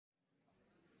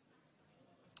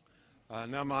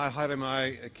Nā mai, haere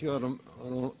mai, kia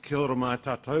ora mai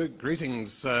tātou.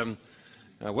 Greetings.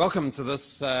 Welcome to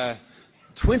this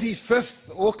 25th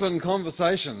Auckland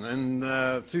conversation in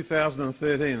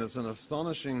 2013. It's an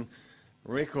astonishing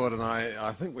record, and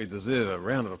I think we deserve a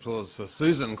round of applause for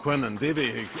Susan, Quinn and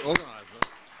Debbie who organised it.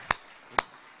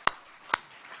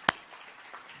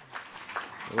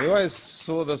 We always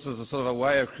saw this as a sort of a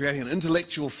way of creating an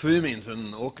intellectual ferment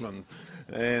in Auckland,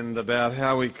 and about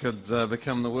how we could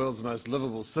become the world's most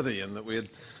livable city, and that we'd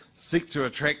seek to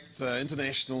attract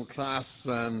international class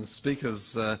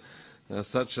speakers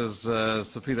such as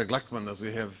Sir Peter Gluckman, as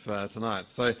we have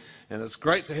tonight. And it's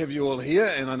great to have you all here,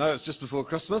 and I know it's just before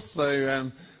Christmas,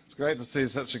 so it's great to see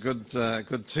such a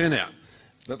good turnout.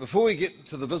 But before we get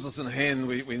to the business in hand,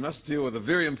 we must deal with a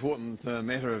very important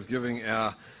matter of giving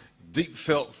our deep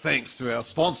felt thanks to our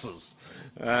sponsors.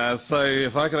 So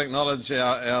if I could acknowledge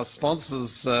our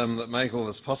sponsors that make all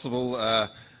this possible,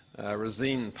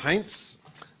 Resine Paints,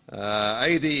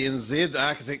 ADNZ,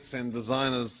 Architects and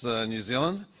Designers New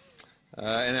Zealand,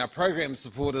 and our program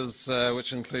supporters,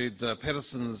 which include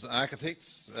Patterson's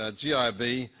Architects,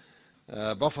 GIB,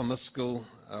 Boffa Miskell,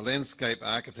 Landscape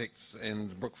Architects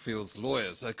and Brookfield's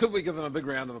Lawyers. So could we give them a big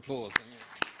round of applause?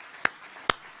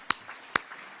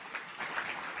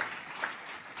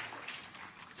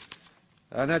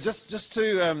 Now, just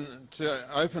to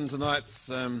open tonight's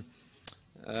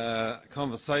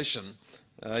conversation,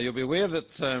 you'll be aware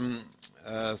that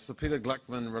Sir Peter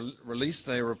Gluckman released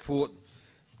a report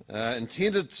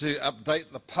intended to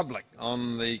update the public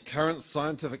on the current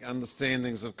scientific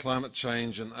understandings of climate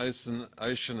change and ocean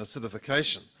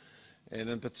acidification. And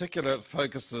in particular, it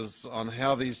focuses on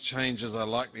how these changes are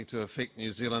likely to affect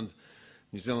New Zealand's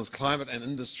climate and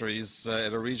industries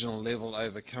at a regional level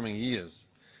over coming years.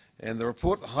 And the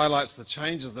report highlights the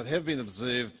changes that have been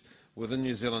observed within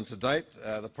New Zealand to date,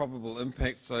 the probable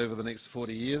impacts over the next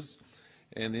 40 years,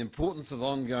 and the importance of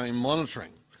ongoing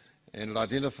monitoring. And it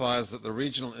identifies that the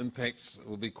regional impacts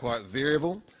will be quite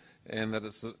variable, and that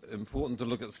it's important to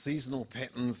look at seasonal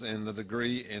patterns and the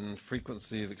degree and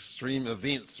frequency of extreme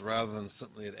events rather than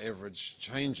simply at average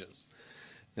changes.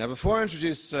 Now, before I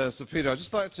introduce Sir Peter, I'd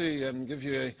just like to give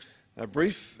you a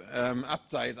brief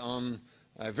update on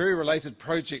a very related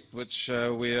project which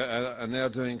we are now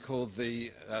doing, called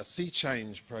the Sea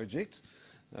Change Project,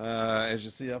 as you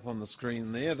see up on the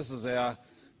screen there. This is our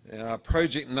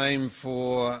project name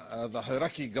for the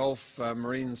Hauraki Gulf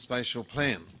Marine Spatial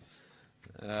Plan.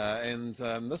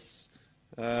 This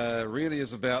really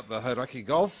is about the Hauraki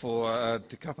Gulf, or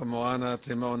Te Kapa Moana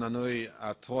Te Maunanui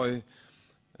Atoi,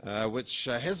 which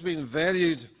has been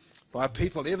valued by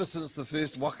people ever since the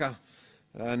first waka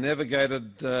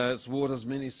navigated its waters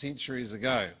many centuries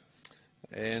ago.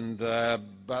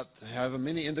 But however,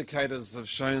 many indicators have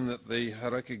shown that the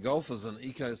Hauraki Gulf is an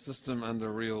ecosystem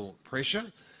under real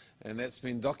pressure, and that's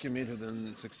been documented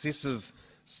in successive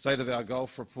State of Our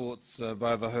Gulf reports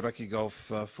by the Hauraki Gulf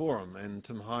Forum, and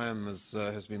Tim Hyam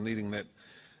has been leading that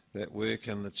work,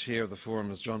 and the chair of the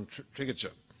forum is John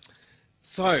Tregacher.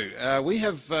 So we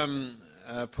have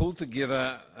pulled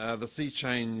together the Sea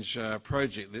Change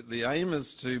project. The aim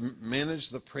is to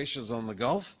manage the pressures on the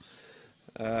Gulf,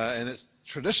 and it's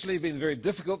traditionally been very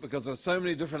difficult because there are so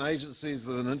many different agencies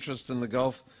with an interest in the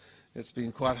Gulf. It's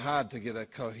been quite hard to get a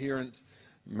coherent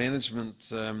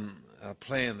management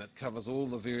plan that covers all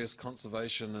the various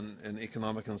conservation and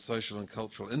economic and social and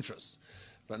cultural interests.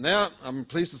 But now I'm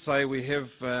pleased to say we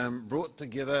have brought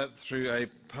together, through a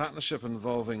partnership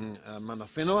involving mana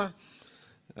whenua,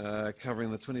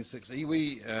 covering the 26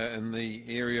 iwi in the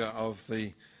area of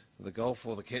the Gulf,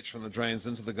 or the catchment that drains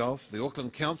into the Gulf, the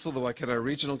Auckland Council, the Waikato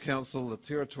Regional Council, the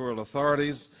territorial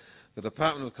authorities, the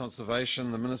Department of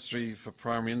Conservation, the Ministry for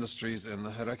Primary Industries, and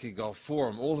the Hauraki Gulf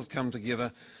Forum. All have come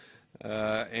together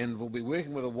and will be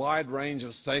working with a wide range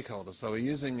of stakeholders. So we're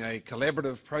using a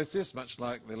collaborative process, much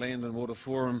like the Land and Water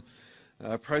Forum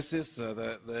process.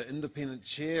 The independent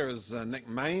chair is Nick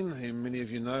Main, who many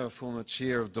of you know, a former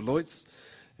chair of Deloitte's,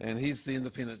 and he's the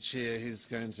independent chair who's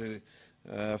going to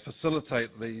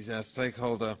facilitate these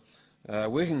stakeholder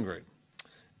working group.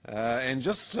 And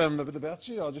just a bit about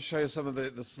you, I'll just show you some of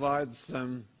the slides.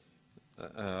 Here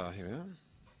we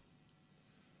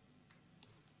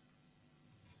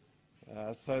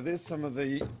are. So there's some of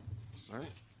the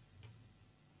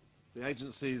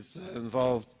agencies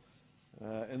involved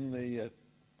in the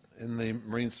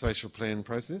Marine Spatial Plan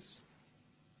process.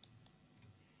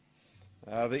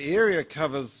 The area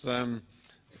covers the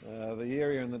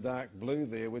area in the dark blue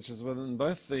there, which is within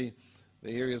both the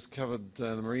areas covered,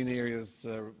 the marine areas,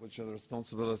 which are the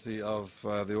responsibility of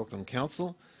the Auckland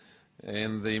Council,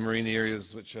 and the marine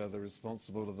areas which are the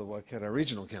responsible of the Waikato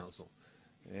Regional Council.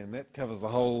 and that covers the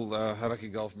whole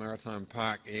Hauraki Golf Maritime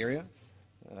Park area.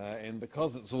 And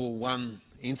because it's all one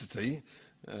entity,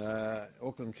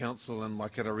 Auckland Council and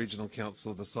Waikato Regional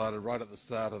Council decided right at the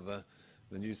start of the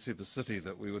new super city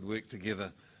that we would work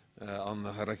together on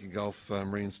the Hauraki Golf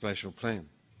Marine Spatial Plan.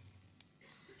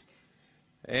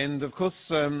 And of course,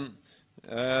 there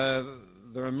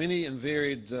are many and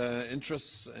varied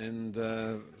interests and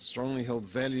strongly held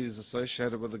values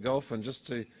associated with the Gulf. And just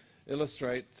to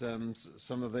illustrate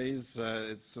some of these,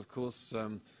 it's of course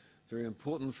very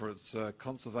important for its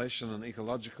conservation and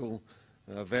ecological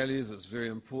values. It's very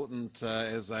important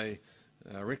as a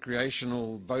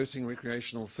recreational boating,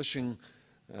 recreational fishing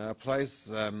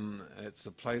place. It's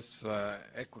a place for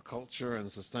aquaculture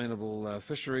and sustainable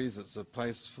fisheries. It's a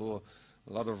place for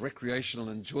a lot of recreational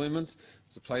enjoyment.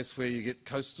 It's a place where you get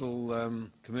coastal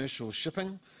commercial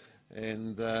shipping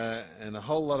and a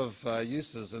whole lot of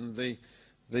uses. And the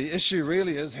issue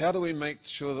really is, how do we make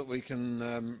sure that we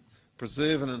can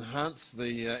preserve and enhance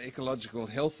the ecological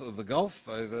health of the Gulf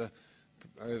over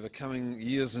coming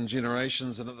years and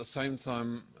generations, and at the same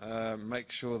time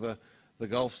make sure that the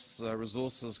Gulf's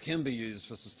resources can be used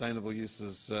for sustainable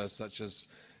uses such as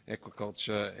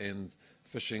aquaculture and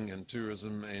fishing and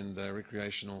tourism and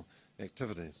recreational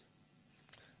activities.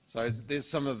 So there's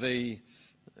some of the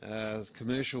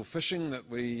commercial fishing that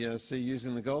we see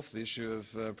using the Gulf. The issue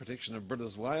of protection of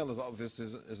British whale is obviously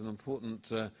is an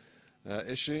important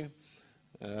issue.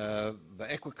 The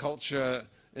aquaculture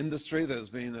industry, there's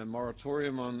been a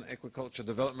moratorium on aquaculture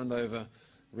development over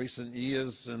recent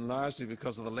years, and largely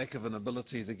because of the lack of an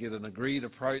ability to get an agreed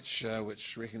approach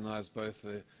which recognised both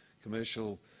the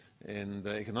commercial and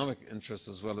economic interests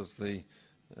as well as the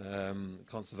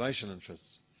conservation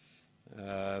interests.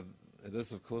 It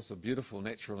is, of course, a beautiful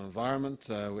natural environment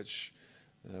which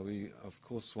we, of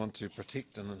course, want to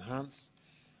protect and enhance.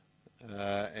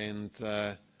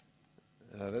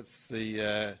 That's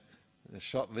the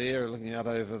shot there, looking out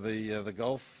over the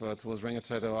Gulf towards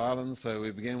Rangitoto Island. So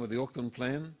we began with the Auckland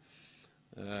Plan.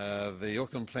 The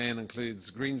Auckland Plan includes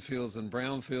green fields and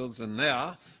brown fields, and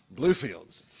now blue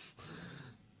fields.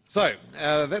 So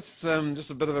that's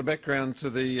just a bit of a background to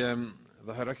the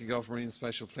Hauraki Golf Marine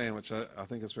Spatial Plan, which I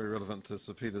think is very relevant to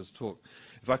Sir Peter's talk.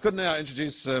 If I could now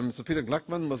introduce Sir Peter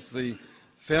Gluckman, was the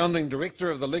founding director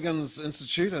of the Liggins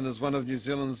Institute and is one of New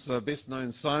Zealand's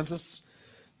best-known scientists.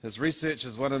 His research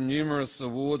has won him numerous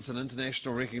awards and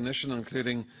international recognition,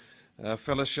 including a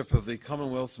fellowship of the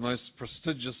Commonwealth's most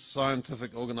prestigious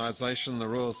scientific organisation, the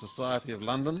Royal Society of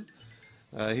London.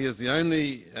 He is the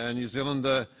only New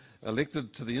Zealander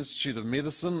elected to the Institute of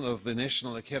Medicine of the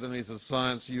National Academies of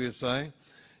Science, USA,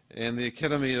 and the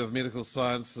Academy of Medical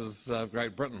Sciences of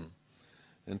Great Britain.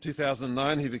 In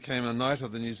 2009, he became a Knight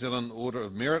of the New Zealand Order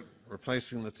of Merit,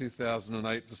 replacing the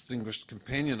 2008 Distinguished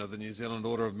Companion of the New Zealand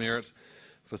Order of Merit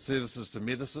for services to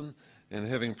medicine, and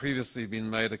having previously been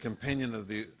made a Companion of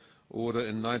the Order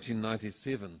in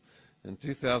 1997. In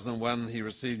 2001, he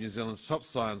received New Zealand's top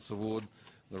science award,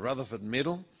 the Rutherford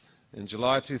Medal. In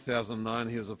July 2009,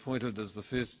 he was appointed as the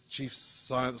first Chief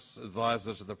Science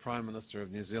Advisor to the Prime Minister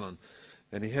of New Zealand.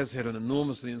 And he has had an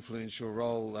enormously influential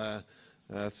role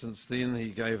since then. He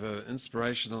gave an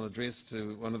inspirational address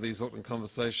to one of these Auckland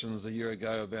Conversations a year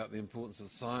ago about the importance of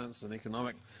science and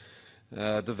economic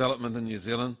development in New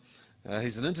Zealand.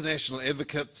 He's an international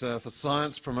advocate for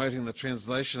science, promoting the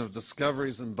translation of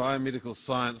discoveries in biomedical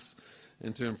science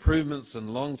into improvements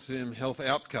in long-term health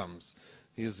outcomes.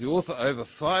 He is the author of over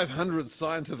 500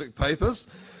 scientific papers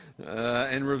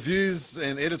and reviews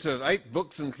and editor of 8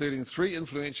 books, including 3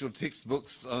 influential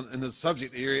textbooks in his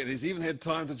subject area, and he's even had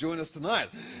time to join us tonight.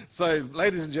 So,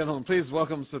 ladies and gentlemen, please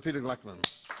welcome Sir Peter Gluckman.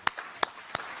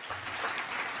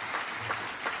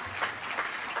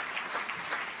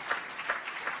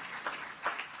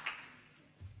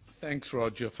 Thanks,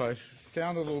 Roger. If I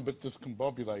sound a little bit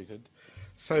discombobulated,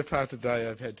 so far today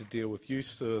I've had to deal with youth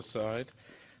suicide,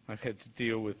 I've had to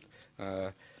deal with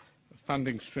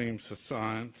funding streams for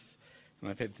science, and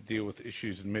I've had to deal with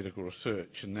issues in medical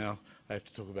research, and now I have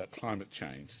to talk about climate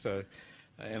change. So,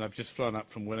 and I've just flown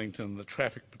up from Wellington. The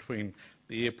traffic between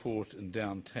the airport and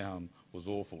downtown was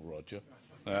awful, Roger.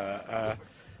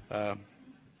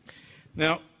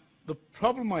 Now, the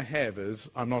problem I have is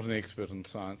I'm not an expert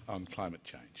on climate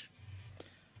change.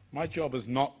 My job is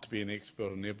not to be an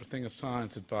expert on everything. A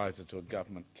science advisor to a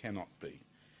government cannot be.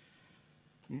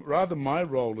 Rather, my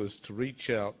role is to reach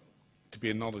out, to be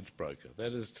a knowledge broker.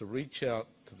 That is, to reach out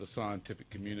to the scientific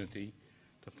community,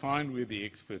 to find where the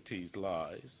expertise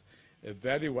lies,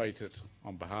 evaluate it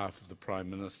on behalf of the Prime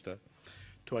Minister,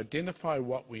 to identify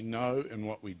what we know and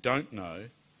what we don't know,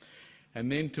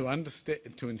 and then to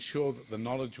ensure that the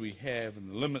knowledge we have and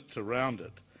the limits around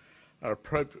it are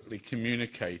appropriately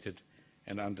communicated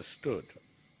and understood.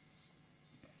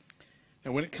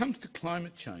 Now, when it comes to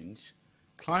climate change,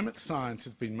 climate science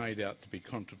has been made out to be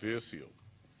controversial.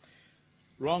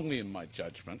 Wrongly, in my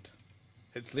judgment,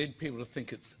 it's led people to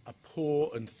think it's a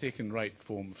poor and second-rate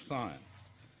form of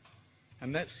science.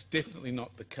 And that's definitely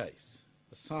not the case.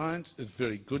 The science is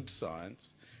very good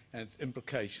science, and its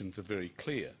implications are very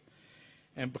clear.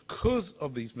 And because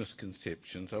of these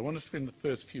misconceptions, I want to spend the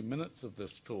first few minutes of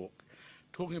this talk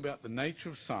talking about the nature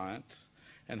of science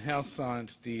and how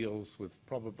science deals with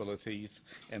probabilities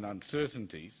and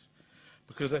uncertainties,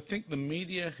 because I think the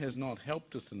media has not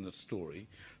helped us in this story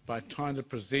by trying to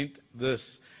present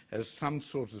this as some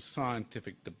sort of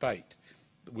scientific debate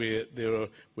where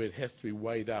it has to be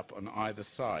weighed up on either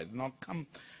side. And I'll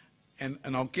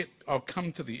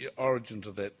come to the origins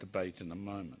of that debate in a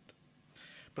moment.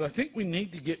 But I think we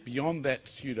need to get beyond that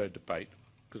pseudo-debate,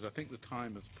 because I think the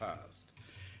time has passed,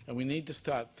 and we need to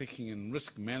start thinking in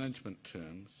risk management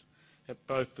terms at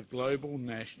both the global,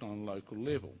 national and local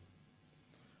level.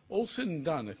 All said and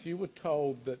done, if you were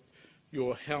told that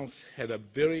your house had a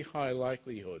very high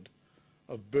likelihood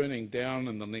of burning down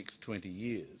in the next 20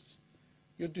 years,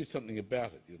 you'd do something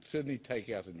about it. You'd certainly take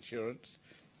out insurance.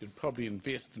 You'd probably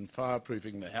invest in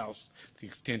fireproofing the house to the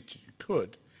extent that you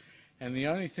could. And the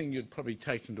only thing you'd probably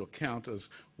take into account is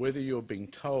whether you're being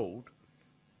told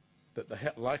that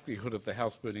the likelihood of the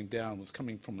house burning down was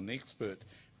coming from an expert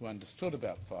who understood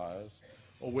about fires,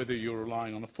 or whether you're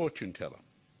relying on a fortune teller.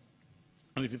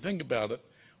 And if you think about it,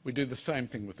 we do the same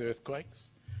thing with earthquakes.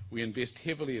 We invest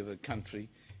heavily as a country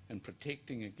in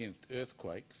protecting against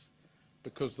earthquakes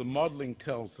because the modelling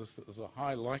tells us that there's a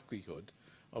high likelihood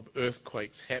of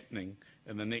earthquakes happening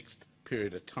in the next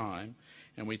period of time,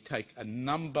 and we take a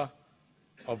number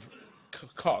of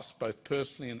costs, both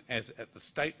personally and as at the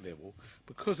state level,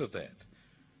 because of that.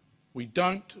 We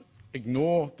don't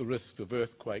ignore the risks of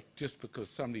earthquake just because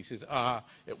somebody says,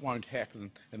 it won't happen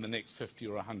in the next 50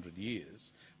 or 100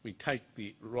 years. We take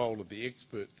the role of the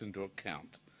experts into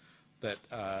account that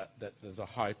there's a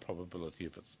high probability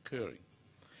of it occurring.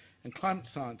 And climate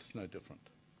science is no different.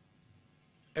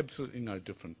 Absolutely no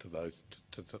different to those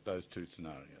two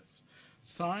scenarios.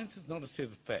 Science is not a set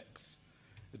of facts.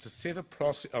 It's a set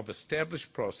of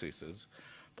established processes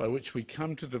by which we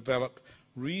come to develop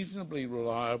reasonably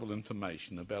reliable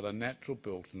information about our natural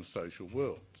built and social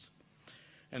worlds.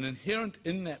 And inherent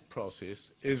in that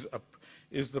process is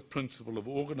the principle of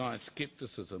organised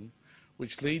scepticism,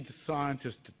 which leads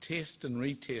scientists to test and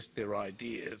retest their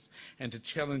ideas and to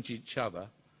challenge each other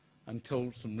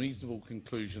until some reasonable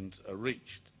conclusions are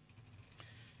reached.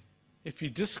 If you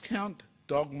discount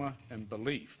dogma and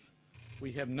belief,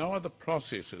 we have no other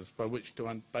processes by which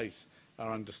to base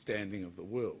our understanding of the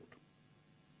world.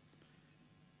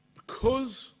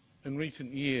 Because in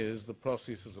recent years the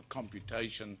processes of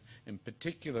computation in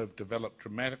particular have developed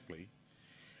dramatically,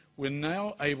 we're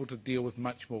now able to deal with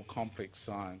much more complex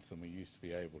science than we used to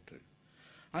be able to.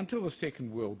 Until the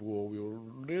Second World War, we were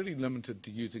really limited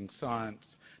to using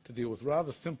science to deal with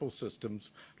rather simple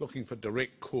systems looking for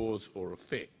direct cause or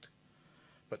effect.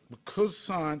 But because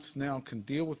science now can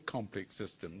deal with complex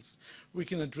systems, we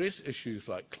can address issues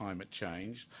like climate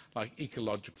change, like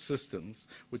ecological systems,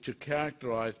 which are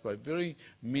characterised by very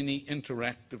many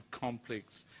interactive,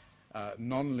 complex,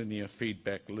 non-linear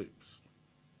feedback loops.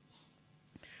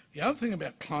 The other thing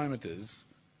about climate is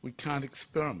we can't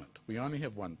experiment. We only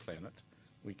have one planet.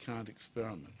 We can't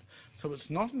experiment. So it's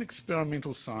not an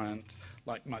experimental science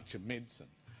like much of medicine.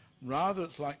 Rather,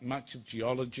 it's like much of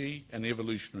geology and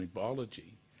evolutionary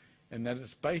biology, in that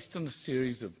it's based on a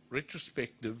series of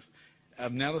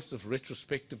analysis of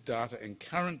retrospective data and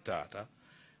current data,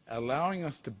 allowing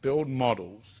us to build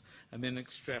models and then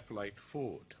extrapolate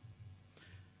forward.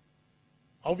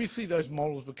 Obviously, those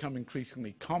models become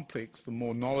increasingly complex the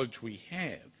more knowledge we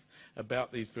have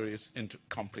about these various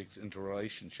complex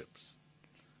interrelationships.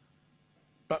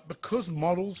 But because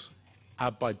models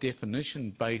are by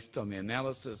definition based on the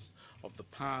analysis of the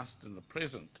past and the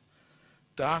present,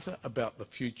 data about the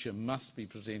future must be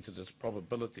presented as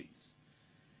probabilities.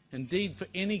 Indeed, for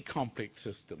any complex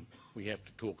system, we have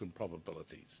to talk in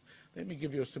probabilities. Let me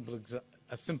give you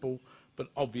a simple but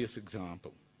obvious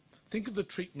example. Think of the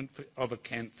treatment of a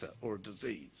cancer or a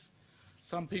disease.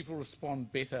 Some people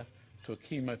respond better to a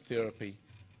chemotherapy,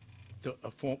 to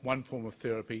one form of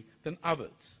therapy, than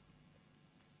others.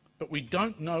 But we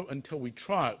don't know until we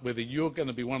try it whether you're going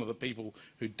to be one of the people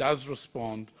who does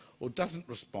respond or doesn't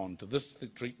respond to this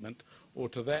treatment or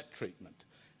to that treatment.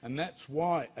 And that's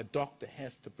why a doctor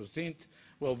has to present,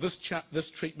 well, this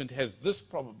treatment has this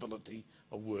probability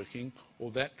of working,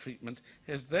 or that treatment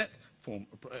has that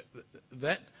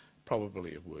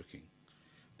probability of working.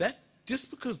 That,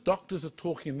 just because doctors are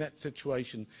talking in that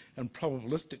situation in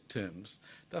probabilistic terms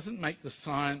doesn't make the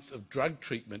science of drug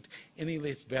treatment any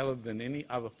less valid than any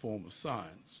other form of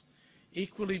science.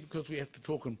 Equally, because we have to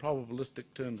talk in probabilistic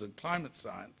terms in climate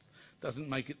science doesn't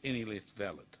make it any less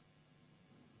valid.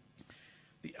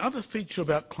 The other feature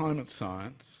about climate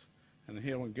science, and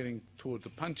here I'm getting towards the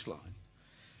punchline,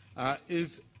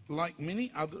 is like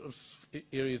many other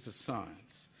areas of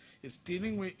science, it's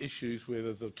dealing with issues where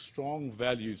there's a strong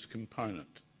values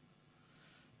component.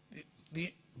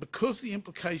 Because the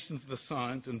implications of the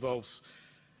science involves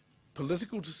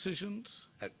political decisions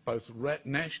at both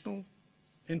national,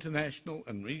 international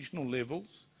and regional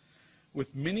levels,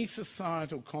 with many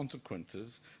societal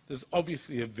consequences, there's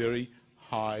obviously a very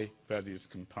high values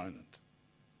component.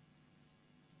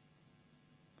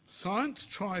 Science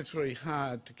tries very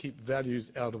hard to keep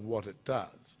values out of what it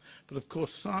does, but of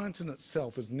course science in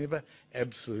itself is never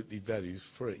absolutely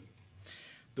values-free.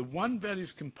 The one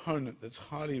values component that's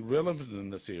highly relevant in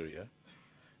this area,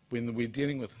 when we're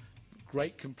dealing with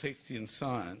great complexity in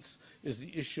science, is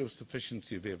the issue of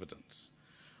sufficiency of evidence.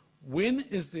 When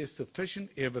is there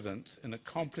sufficient evidence in a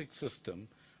complex system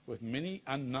with many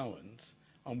unknowns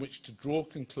on which to draw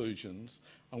conclusions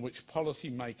on which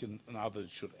policymakers and others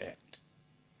should act?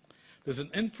 There's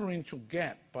an inferential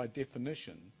gap by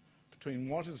definition between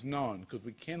what is known, because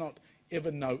we cannot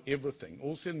ever know everything.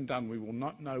 All said and done, we will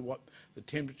not know what the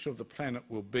temperature of the planet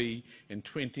will be in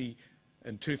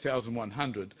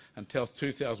 2100 until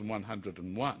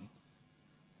 2101.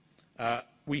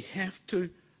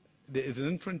 There is an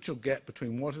inferential gap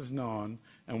between what is known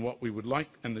and what we would like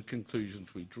and the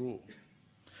conclusions we draw.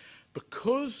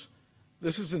 Because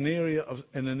this is an area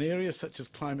in an area such as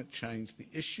climate change, the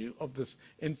issue of this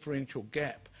inferential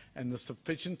gap and the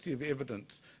sufficiency of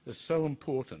evidence is so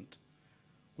important,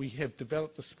 we have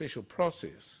developed a special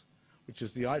process, which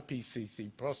is the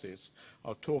IPCC process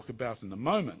I'll talk about in a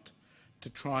moment, to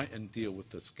try and deal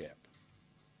with this gap.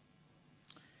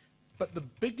 But the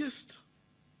biggest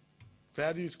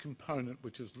values component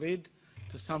which has led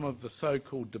to some of the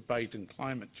so-called debate in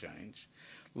climate change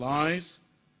lies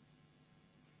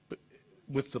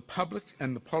with the public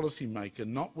and the policymaker,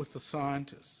 not with the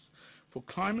scientists. For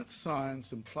climate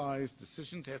science implies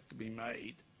decisions have to be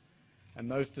made,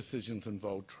 and those decisions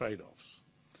involve trade-offs.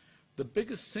 The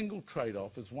biggest single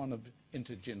trade-off is one of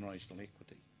intergenerational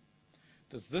equity.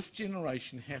 Does this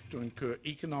generation have to incur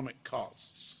economic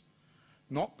costs,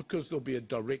 not because there'll be a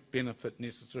direct benefit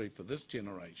necessary for this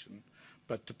generation,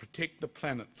 but to protect the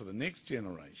planet for the next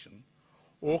generation,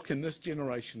 or can this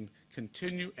generation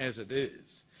continue as it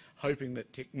is, hoping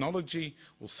that technology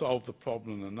will solve the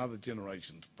problem in another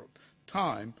generation's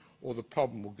time, or the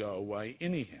problem will go away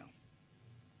anyhow?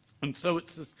 And so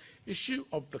it's this issue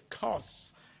of the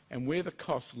costs and where the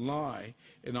costs lie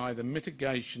in either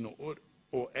mitigation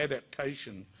or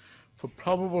adaptation for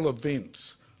probable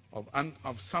events of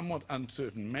somewhat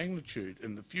uncertain magnitude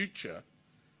in the future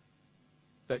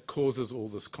that causes all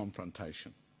this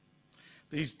confrontation.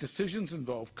 These decisions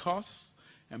involve costs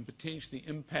and potentially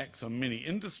impacts on many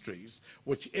industries,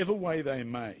 whichever way they're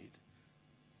made.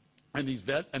 And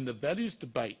the values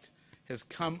debate has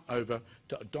come over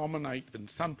to dominate in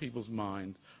some people's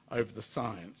mind over the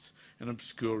science and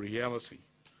obscure reality.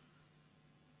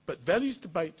 But values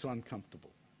debates are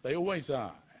uncomfortable. They always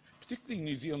are. Particularly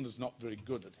New Zealand is not very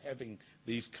good at having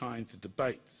these kinds of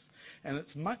debates. And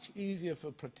it's much easier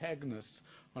for protagonists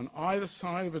on either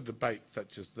side of a debate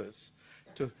such as this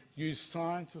to use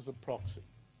science as a proxy,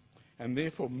 and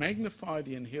therefore magnify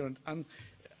the inherent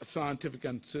scientific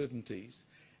uncertainties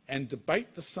and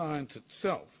debate the science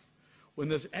itself when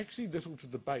there's actually little to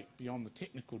debate beyond the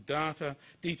technical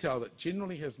detail that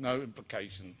generally has no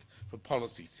implications for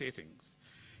policy settings.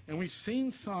 And we've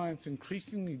seen science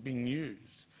increasingly being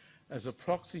used as a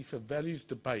proxy for values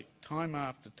debate time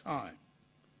after time.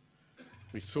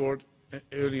 We saw it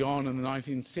early on in the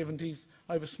 1970s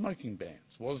over smoking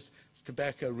bans. Was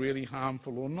tobacco really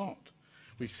harmful or not?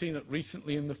 We've seen it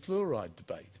recently in the fluoride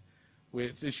debate, where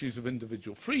it's issues of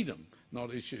individual freedom,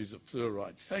 not issues of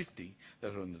fluoride safety,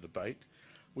 that are in the debate.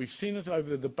 We've seen it over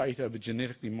the debate over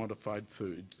genetically modified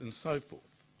foods and so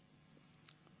forth.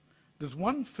 There's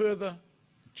one further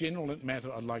general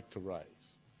matter I'd like to raise,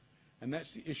 and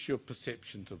that's the issue of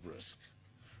perceptions of risk.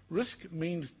 Risk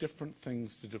means different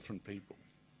things to different people.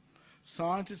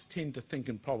 Scientists tend to think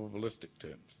in probabilistic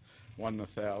terms, 1 in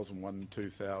 1,000, 1 in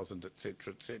 2,000,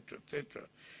 etc., etc., etc.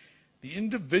 The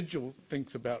individual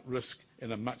thinks about risk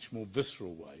in a much more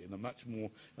visceral way, in a much more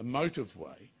emotive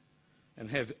way, and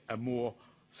has a more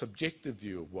subjective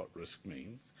view of what risk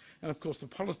means. And of course the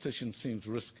politician sees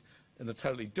risk in a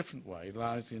totally different way,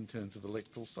 largely in terms of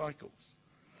electoral cycles.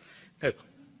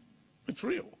 It's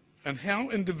real. And how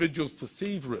individuals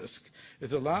perceive risk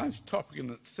is a large topic in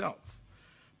itself,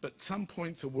 but some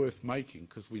points are worth making,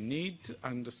 because we need to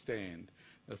understand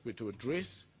that if we're to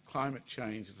address climate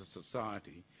change as a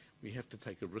society, we have to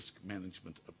take a risk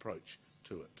management approach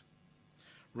to it.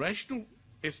 Rational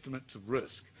estimates of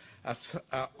risk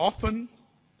are often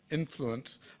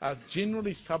influenced, are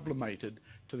generally sublimated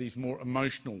to these more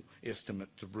emotional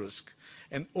estimates of risk.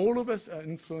 And all of us are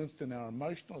influenced in our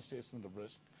emotional assessment of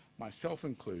risk, myself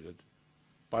included,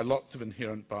 by lots of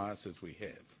inherent biases we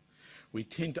have. We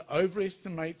tend to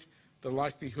overestimate the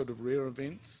likelihood of rare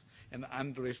events and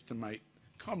underestimate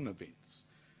common events.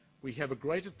 We have a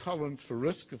greater tolerance for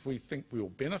risk if we think we will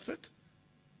benefit,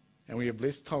 and we have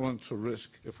less tolerance for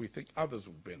risk if we think others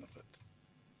will benefit.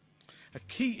 A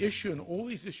key issue in all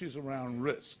these issues around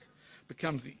risk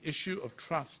becomes the issue of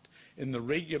trust in the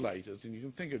regulators, and you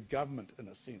can think of government in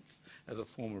a sense as a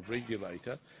form of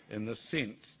regulator in this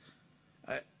sense,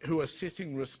 who are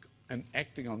assessing risk and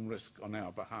acting on risk on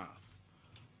our behalf.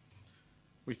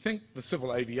 We think the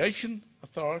Civil Aviation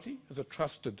Authority is a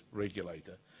trusted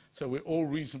regulator, so we're all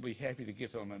reasonably happy to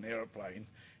get on an aeroplane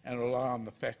and rely on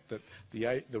the fact that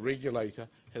the regulator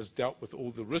has dealt with all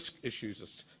the risk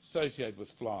issues associated with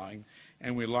flying,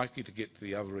 and we're likely to get to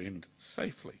the other end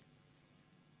safely.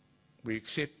 We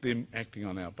accept them acting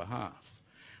on our behalf.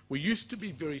 We used to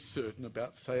be very certain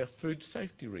about, say, a food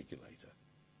safety regulator.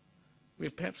 We're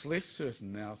perhaps less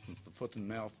certain now since the foot and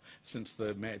mouth, since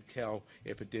the mad cow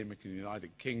epidemic in the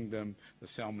United Kingdom, the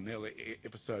salmonella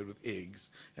episode with eggs,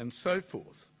 and so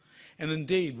forth. And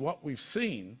indeed, what we've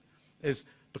seen is,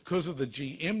 because of the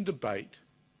GM debate,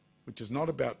 which is not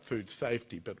about food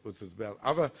safety, but was about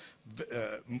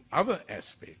other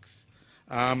aspects,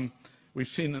 we've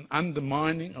seen an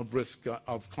undermining of risk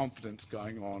of confidence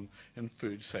going on in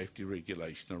food safety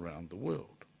regulation around the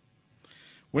world.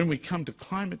 When we come to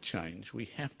climate change, we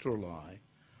have to rely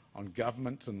on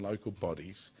governments and local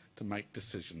bodies to make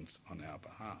decisions on our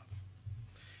behalf.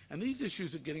 And these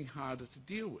issues are getting harder to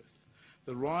deal with.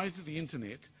 The rise of the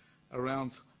internet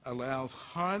allows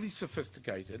highly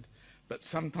sophisticated but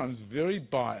sometimes very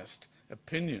biased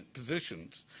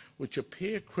positions which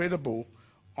appear credible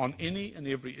on any and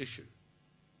every issue.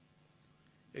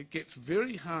 It gets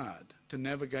very hard to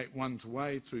navigate one's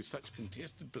way through such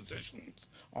contested positions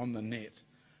on the net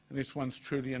unless one's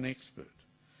truly an expert.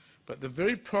 But the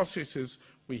very processes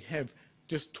we have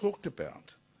just talked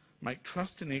about make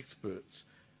trust in experts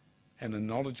and in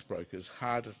knowledge brokers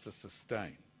harder to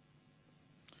sustain.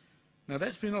 Now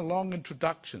that's been a long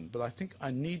introduction, but I think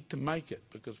I need to make it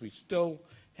because we still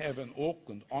have in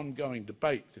Auckland ongoing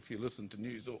debates. If you listen to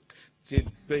News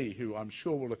ZB, who I'm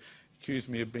sure will accuse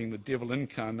me of being the devil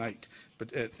incarnate,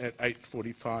 but at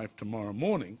 8:45 tomorrow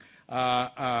morning,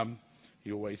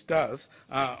 he always does,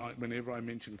 whenever I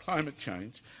mention climate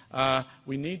change,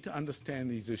 we need to understand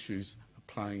these issues are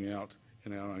playing out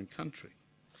in our own country.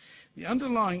 The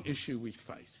underlying issue we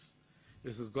face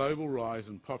is the global rise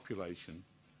in population,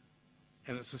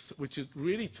 and which it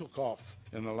really took off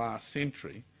in the last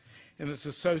century, and its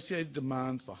associated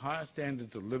demands for higher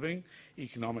standards of living,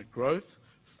 economic growth,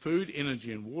 food,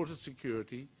 energy and water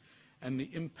security, and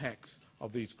the impacts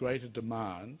of these greater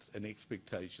demands and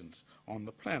expectations on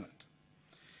the planet.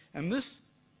 And this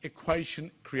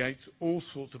equation creates all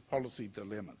sorts of policy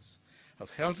dilemmas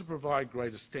of how to provide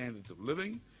greater standards of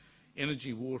living,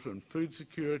 energy, water and food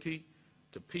security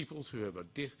to peoples who have a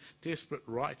desperate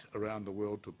right around the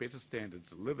world to better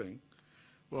standards of living,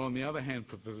 while on the other hand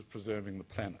preserving the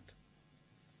planet.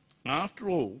 After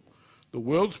all, the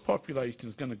world's population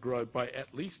is going to grow by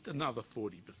at least another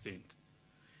 40%,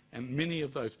 and many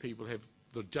of those people have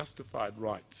the justified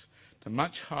rights to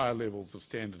much higher levels of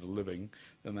standard of living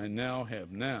than they now have,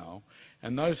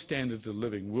 and those standards of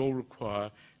living will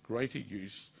require greater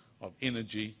use of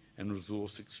energy and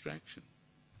resource extraction.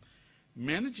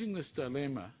 Managing this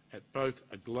dilemma at both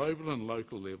a global and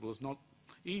local level is not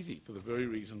easy for the very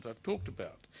reasons I've talked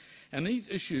about. And these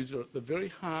issues are at the very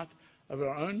heart of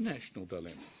our own national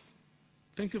dilemmas.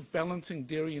 Think of balancing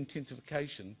dairy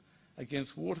intensification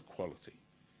against water quality,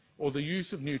 or the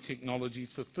use of new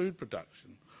technologies for food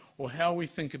production, or how we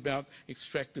think about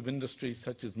extractive industries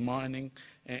such as mining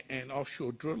and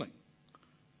offshore drilling.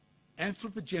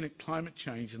 Anthropogenic climate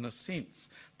change, in a sense,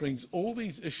 brings all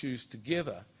these issues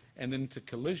together and into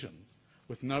collision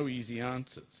with no easy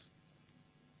answers.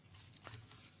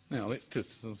 Now, let's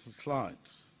test some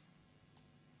slides.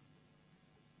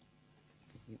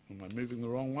 Am I moving the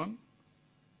wrong one?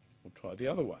 We'll try the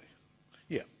other way.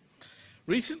 Yeah.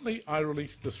 Recently, I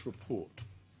released this report.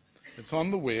 It's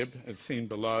on the web. It's seen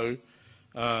below.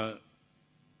 And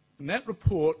that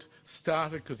report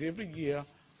started because every year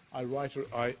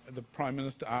the Prime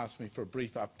Minister asked me for a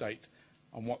brief update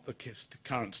on what the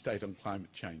current state on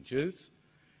climate change is.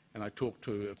 And I talked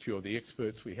to a few of the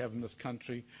experts we have in this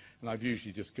country, and I've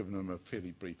usually just given them a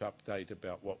fairly brief update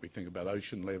about what we think about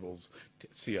ocean levels,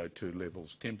 CO2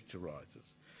 levels, temperature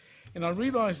rises. And I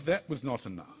realised that was not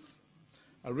enough.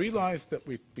 I realised that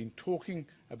we've been talking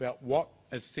about what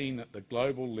is seen at the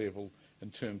global level in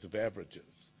terms of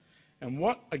averages. And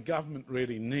what a government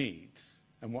really needs,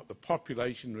 and what the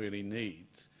population really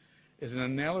needs, is an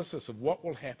analysis of what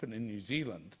will happen in New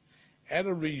Zealand at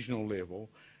a regional level,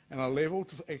 and a level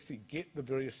to actually get the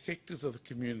various sectors of the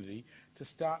community to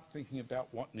start thinking about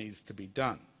what needs to be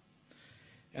done.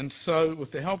 And so,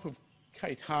 with the help of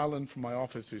Kate Harland from my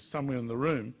office, who's somewhere in the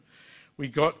room, we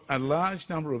got a large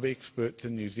number of experts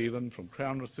in New Zealand from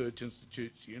Crown Research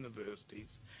Institutes,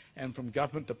 universities, and from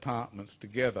government departments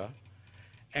together,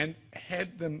 and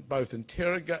had them both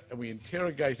we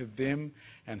interrogated them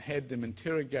and had them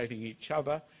interrogating each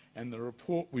other, and the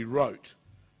report we wrote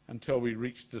until we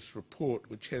reached this report,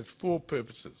 which has 4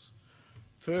 purposes.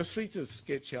 Firstly, to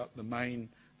sketch out the main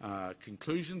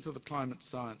conclusions of the climate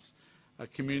science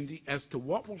community as to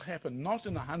what will happen not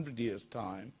in 100 years'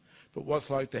 time, but what's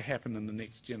like to happen in the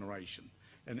next generation,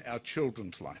 in our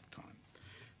children's lifetime.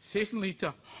 Secondly,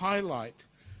 to highlight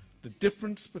the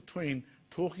difference between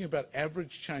talking about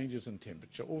average changes in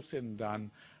temperature, all said and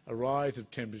done, a rise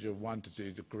of temperature of 1 to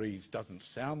 2 degrees doesn't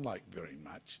sound like very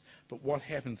much, but what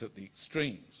happens at the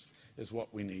extremes is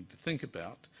what we need to think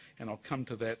about, and I'll come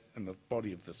to that in the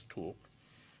body of this talk.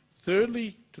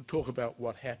 Thirdly, to talk about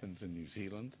what happens in New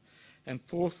Zealand, and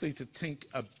fourthly, to think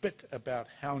a bit about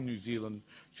how New Zealand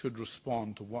should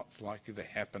respond to what's likely to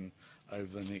happen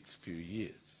over the next few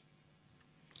years.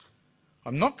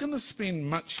 I'm not going to spend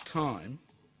much time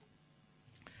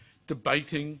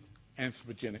debating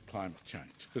anthropogenic climate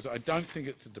change, because I don't think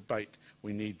it's a debate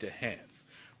we need to have.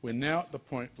 We're now at the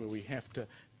point where we have to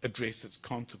address its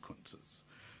consequences.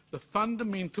 The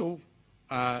fundamental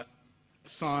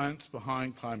science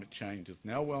behind climate change is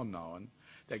now well known,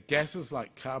 that gases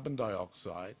like carbon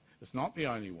dioxide, it's not the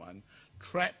only one,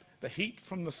 trap the heat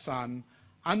from the sun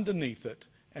underneath it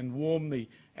and warm the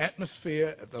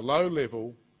atmosphere at the low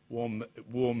level,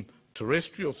 warm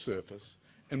terrestrial surface,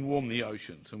 and warm the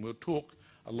oceans. And we'll talk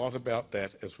a lot about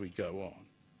that as we go on.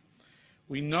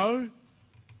 We know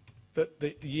that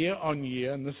the year on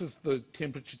year, and this is the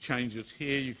temperature changes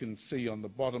here, you can see on the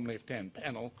bottom left-hand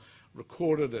panel,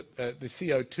 recorded at the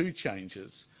CO2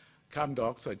 changes, carbon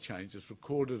dioxide changes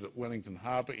recorded at Wellington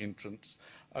Harbour entrance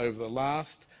over the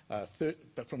last,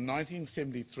 from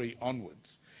 1973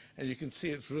 onwards. And you can see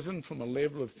it's risen from a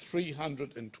level of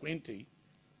 320,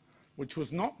 which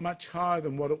was not much higher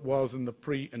than what it was in the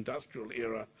pre-industrial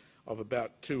era of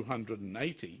about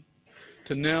 280,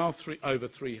 to now over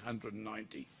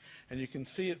 390. And you can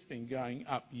see it's been going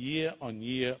up year on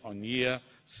year on year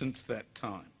since that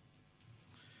time.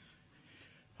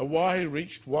 Hawaii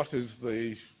reached what is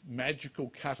the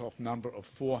magical cut-off number of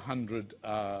 400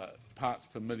 parts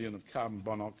per million of carbon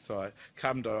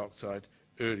dioxide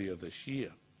earlier this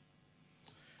year.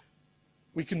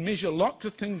 We can measure lots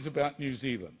of things about New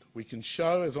Zealand. We can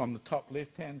show, as on the top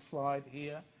left-hand slide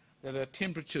here, that our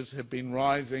temperatures have been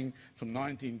rising from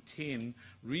 1910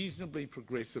 reasonably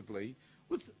progressively,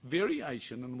 with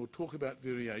variation, and we'll talk about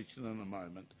variation in a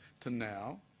moment, to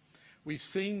now. We've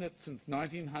seen that since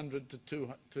 1900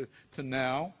 to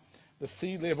now, the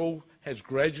sea level has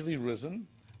gradually risen.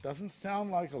 Doesn't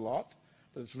sound like a lot,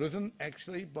 but it's risen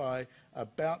actually by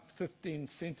about 15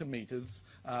 centimetres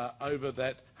over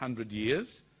that 100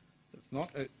 years. It's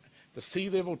not, the sea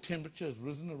level temperature has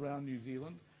risen around New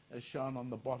Zealand, as shown on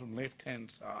the bottom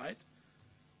left-hand side.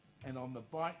 And on the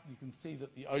right, you can see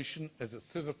that the ocean is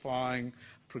acidifying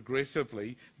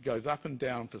progressively, goes up and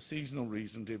down for seasonal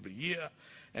reasons every year,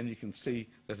 and you can see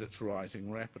that it's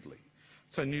rising rapidly.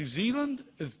 So New Zealand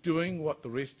is doing what the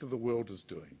rest of the world is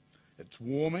doing. It's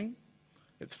warming,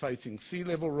 it's facing sea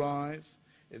level rise,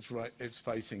 it's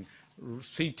facing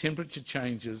sea temperature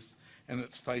changes, and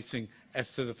it's facing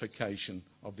acidification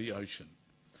of the ocean.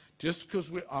 Just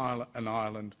because we're an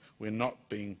island, we're not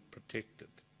being protected.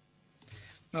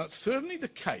 Now, it's certainly the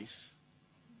case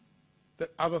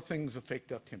that other things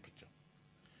affect our temperature.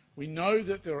 We know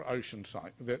that there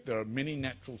are many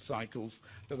natural cycles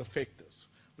that affect us.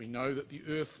 We know that the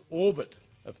Earth's orbit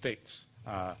affects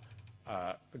the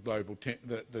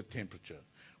temperature.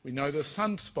 We know the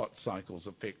sunspot cycles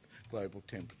affect global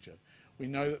temperature. We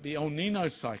know that the El Nino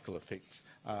cycle affects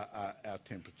our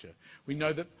temperature. We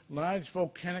know that large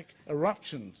volcanic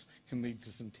eruptions can lead to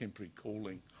some temporary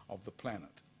cooling of the planet.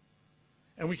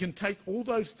 And we can take all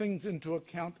those things into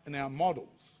account in our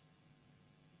models.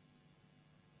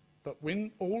 But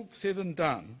when all said and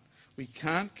done, we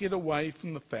can't get away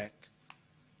from the fact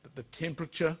that the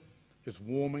temperature is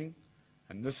warming,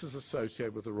 and this is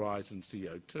associated with a rise in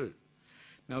CO2.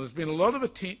 Now, there's been a lot of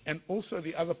attention, and also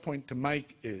the other point to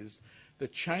make is the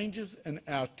changes in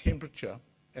our temperature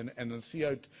and the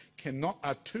CO2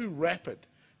 are too rapid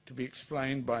to be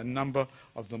explained by a number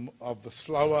of the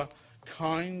slower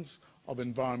kinds of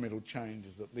environmental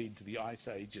changes that lead to the ice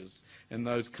ages and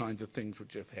those kinds of things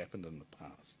which have happened in the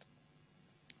past.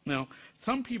 Now,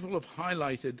 some people have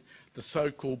highlighted the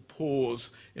so-called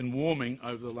pause in warming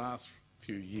over the last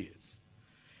few years.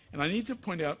 And I need to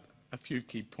point out a few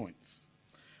key points.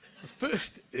 The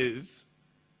first is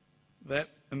that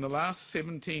in the last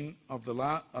 17 of the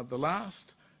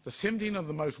 17 of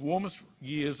the most warmest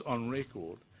years on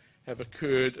record have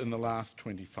occurred in the last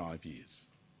 25 years.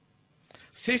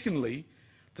 Secondly,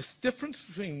 the difference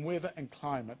between weather and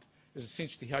climate is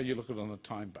essentially how you look at it on a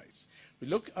time base. We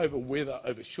look over weather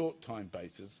over short time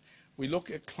bases. We look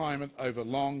at climate over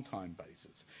long time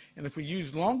bases. And if we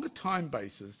use longer time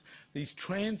bases, these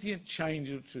transient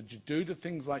changes which are due to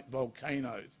things like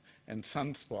volcanoes and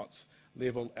sunspots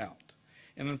level out.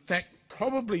 And in fact,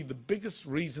 probably the biggest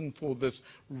reason for this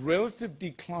relative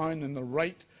decline in the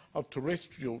rate of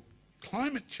terrestrial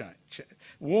climate change,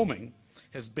 warming,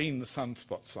 has been the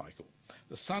sunspot cycle.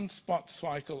 The sunspot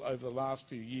cycle over the last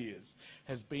few years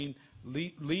has been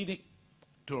leading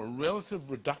to a relative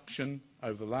reduction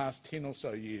over the last 10 or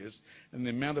so years in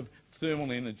the amount of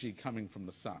thermal energy coming from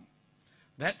the sun.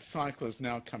 That cycle is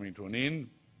now coming to an end,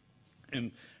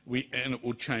 and it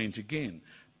will change again.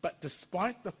 But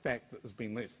despite the fact that there's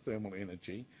been less thermal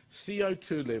energy,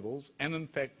 CO2 levels and, in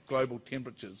fact, global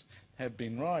temperatures have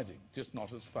been rising, just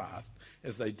not as fast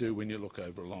as they do when you look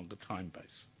over a longer time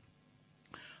base.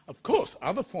 Of course,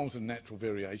 other forms of natural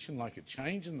variation, like a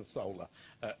change in the solar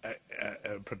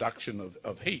production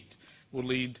of heat, will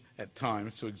lead at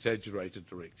times to exaggerated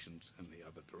directions in the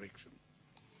other direction.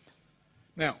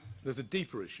 Now, there's a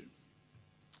deeper issue.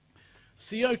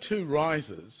 CO2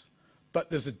 rises, but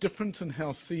there's a difference in how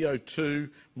CO2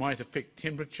 might affect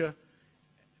temperature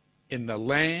in the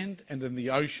land and in the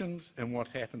oceans and what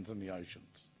happens in the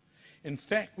oceans. In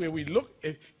fact, where we look,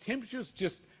 temperature is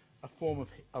just a form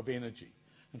of energy.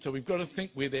 And so we've got to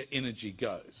think where that energy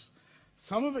goes.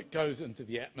 Some of it goes into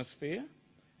the atmosphere,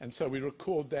 and so we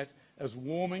record that as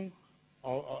warming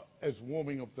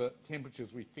of the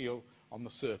temperatures we feel on the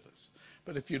surface.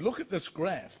 But if you look at this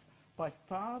graph, by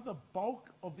far the bulk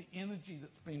of the energy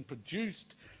that's been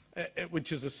produced,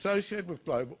 which is associated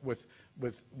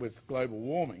with global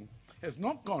warming, has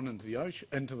not gone into the ocean,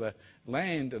 into the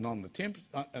land and on the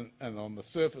and on the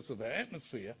surface of our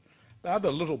atmosphere. The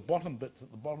other little bottom bits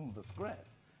at the bottom of this graph,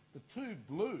 the two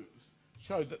blues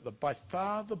show that by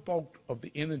far the bulk of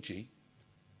the energy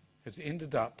has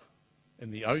ended up in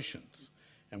the oceans.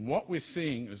 And what we're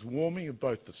seeing is warming of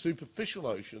both the superficial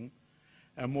ocean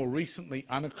and more recently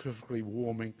unequivocally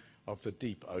warming of the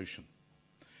deep ocean.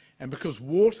 And because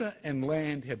water and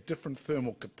land have different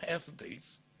thermal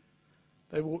capacities,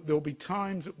 there will be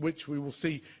times at which we will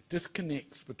see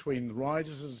disconnects between the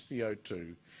rises in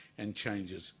CO2 and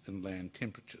changes in land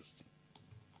temperatures.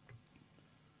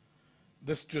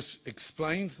 This just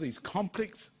explains these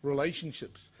complex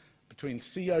relationships between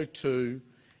CO2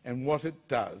 and what it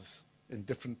does in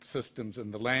different systems in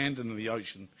the land and in the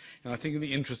ocean. And I think in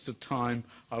the interest of time,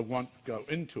 I won't go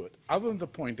into it, other than to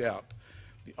point out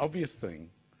the obvious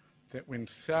thing that when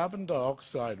carbon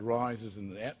dioxide rises in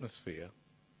the atmosphere,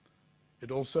 it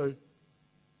also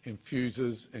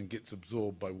infuses and gets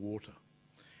absorbed by water.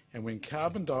 And when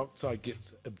carbon dioxide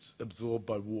gets absorbed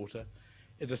by water,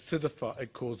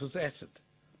 it causes acid,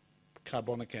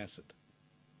 carbonic acid.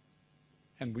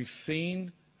 And we've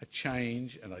seen a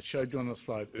change, and I showed you on the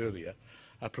slide earlier,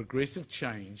 a progressive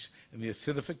change in the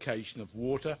acidification of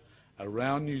water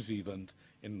around New Zealand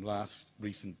in the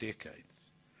recent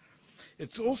decades.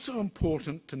 It's also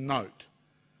important to note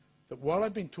that while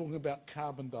I've been talking about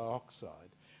carbon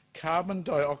dioxide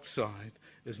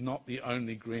is not the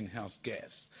only greenhouse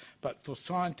gas. But for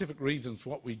scientific reasons,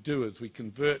 what we do is we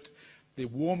convert the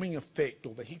warming effect,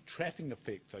 or the heat trapping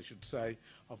effect, I should say,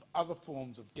 of other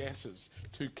forms of gases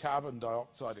to carbon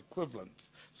dioxide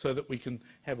equivalents so that we can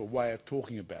have a way of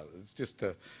talking about it. It's just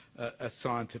a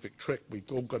scientific trick. We've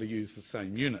all got to use the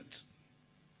same units.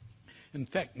 In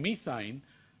fact, methane,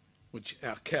 which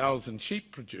our cows and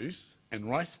sheep produce and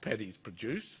rice paddies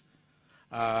produce,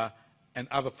 and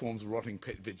other forms of rotting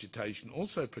vegetation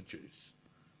also produce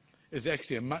is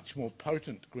actually a much more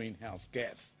potent greenhouse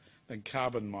gas than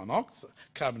carbon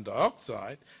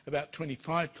dioxide, about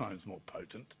 25 times more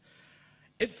potent.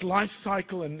 Its life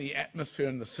cycle in the atmosphere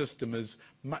and the system is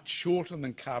much shorter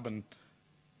than carbon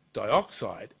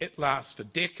dioxide. It lasts for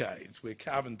decades, where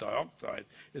carbon dioxide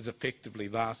is effectively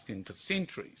lasting for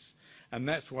centuries. And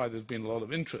that's why there's been a lot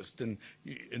of interest in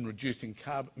reducing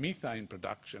methane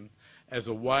production as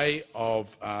a way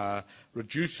of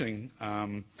reducing,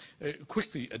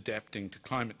 quickly adapting to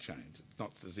climate change. It's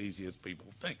not as easy as people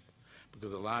think,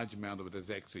 because a large amount of it is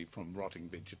actually from rotting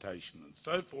vegetation and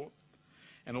so forth.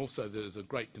 And also there's a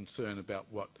great concern about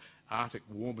what Arctic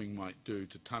warming might do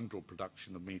to tundral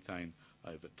production of methane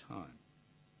over time.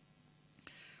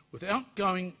 Without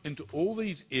going into all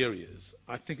these areas,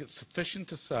 I think it's sufficient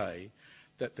to say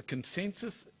that the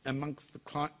consensus amongst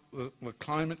the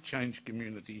climate change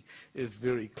community is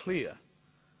very clear.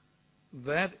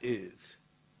 That is,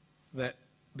 that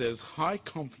there's high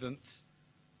confidence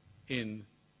in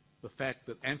the fact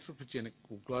that anthropogenic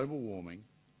or global warming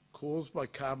caused by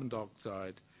carbon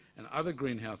dioxide and other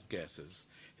greenhouse gases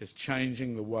is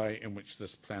changing the way in which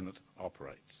this planet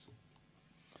operates.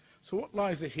 So what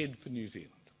lies ahead for New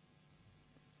Zealand?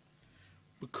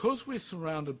 Because we're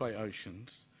surrounded by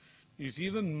oceans, New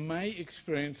Zealand may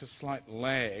experience a slight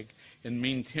lag in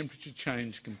mean temperature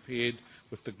change compared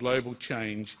with the global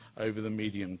change over the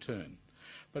medium term.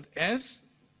 But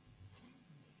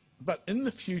in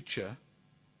the future,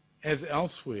 as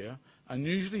elsewhere,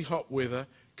 unusually hot weather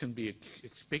can be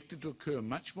expected to occur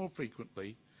much more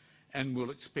frequently, and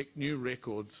we'll expect new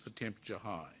records for temperature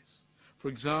highs. For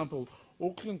example,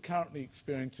 Auckland currently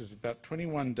experiences about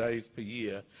 21 days per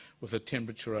year with a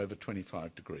temperature over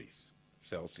 25 degrees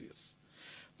Celsius.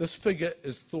 This figure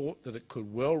is thought that it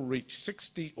could well reach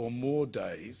 60 or more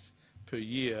days per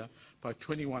year by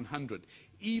 2100,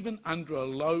 even under a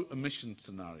low emission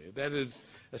scenario. That is,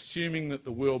 assuming that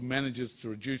the world manages to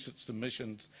reduce its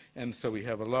emissions and so we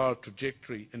have a lower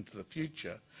trajectory into the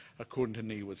future, according to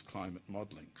NIWA's climate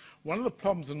modelling. One of the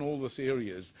problems in all this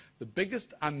area is the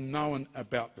biggest unknown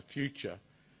about the future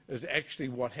is actually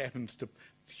what happens to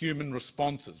human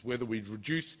responses, whether we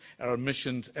reduce our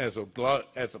emissions as a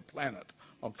planet.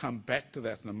 I'll come back to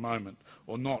that in a moment,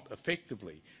 or not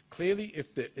effectively. Clearly,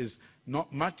 if there is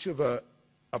not much of a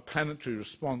planetary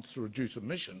response to reduce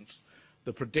emissions,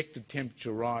 the predicted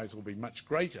temperature rise will be much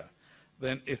greater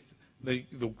than if the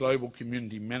global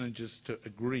community manages to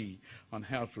agree on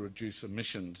how to reduce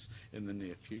emissions in the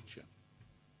near future.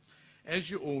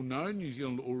 As you all know, New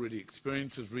Zealand already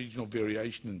experiences regional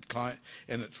variation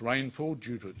in its rainfall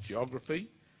due to its geography.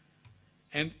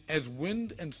 And as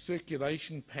wind and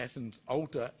circulation patterns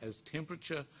alter as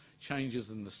temperature changes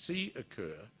in the sea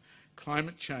occur,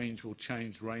 climate change will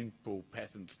change rainfall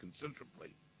patterns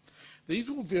considerably.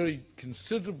 These will vary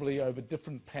considerably over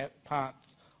different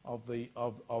parts of the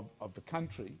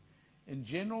country. In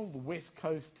general, the west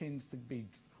coast tends to be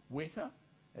wetter,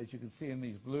 as you can see in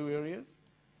these blue areas,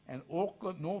 and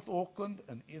North Auckland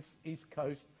and East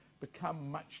Coast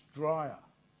become much drier.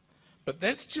 But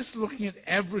that's just looking at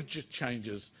average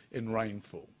changes in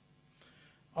rainfall.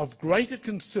 Of greater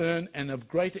concern and of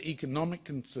greater economic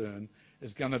concern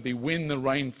is going to be when the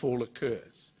rainfall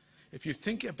occurs. If you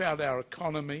think about our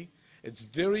economy, it's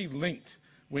very linked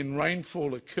when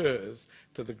rainfall occurs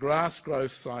to the grass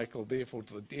growth cycle, therefore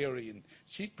to the dairy and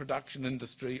sheep production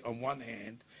industry on one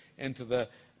hand, and to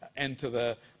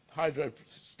the hydro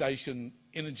station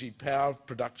energy power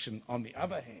production on the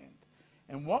other hand.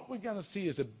 And what we're going to see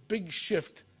is a big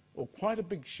shift, or quite a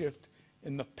big shift,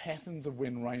 in the patterns of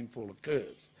when rainfall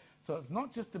occurs. So it's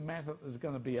not just a matter that there's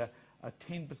going to be a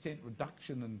 10%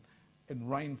 reduction in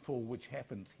rainfall which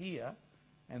happens here,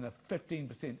 and a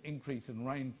 15% increase in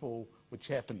rainfall which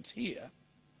happens here.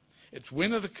 It's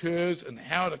when it occurs and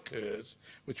how it occurs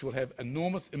which will have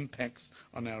enormous impacts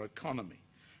on our economy.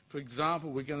 For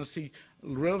example, we're going to see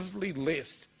relatively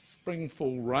less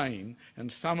spring-fall rain and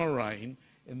summer rain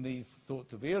in these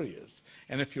sorts of areas.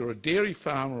 And if you're a dairy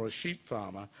farmer or a sheep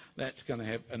farmer, that's going to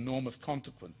have enormous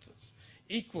consequences.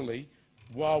 Equally,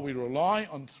 while we rely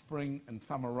on spring and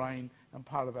summer rain and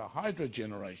part of our hydro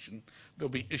generation, there'll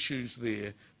be issues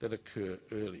there that occur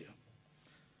earlier.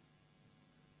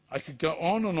 I could go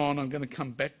on and on. I'm going to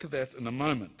come back to that in a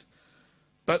moment.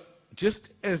 But just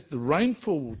as the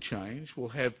rainfall will change, we'll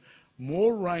have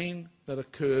more rain that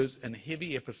occurs in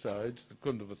heavy episodes, the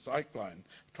equivalent of a cyclone,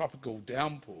 tropical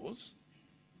downpours,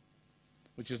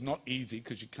 which is not easy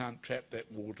because you can't trap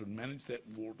that water and manage that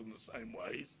water in the same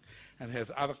ways, and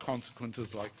has other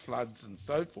consequences like floods and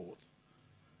so forth.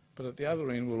 But at the other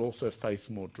end, we'll also face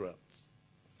more droughts.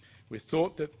 We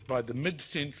thought that by the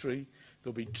mid-century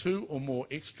there'll be 2 or more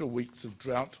extra weeks of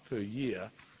drought per year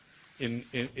in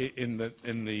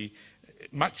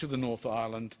much of the North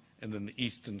Island and in the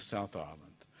East and South Island.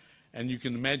 And you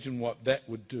can imagine what that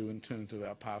would do in terms of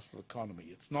our pastoral economy.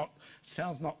 It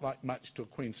sounds not like much to a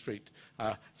Queen Street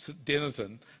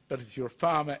denizen, but if you're a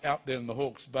farmer out there in the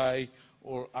Hawke's Bay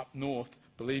or up north,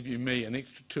 believe you me, an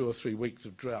extra 2 or 3 weeks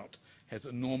of drought has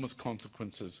enormous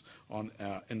consequences on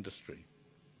our industry.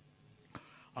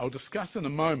 I'll discuss in a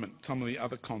moment some of the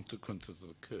other consequences that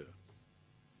occur.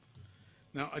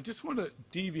 Now, I just want to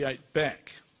deviate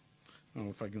back, I don't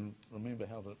know if I can remember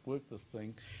how to work this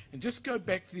thing, and just go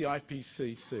back to the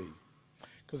IPCC,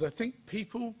 because I think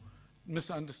people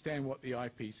misunderstand what the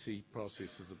IPCC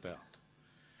process is about.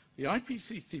 The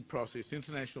IPCC process, the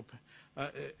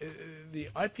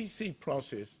IPCC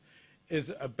process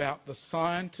is about the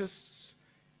scientists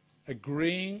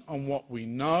agreeing on what we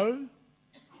know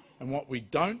and what we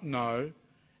don't know,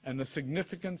 and the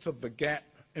significance of the gap,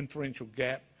 inferential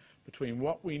gap, between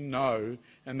what we know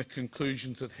and the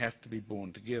conclusions that have to be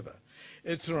born together.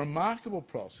 It's a remarkable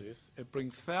process. It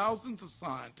brings thousands of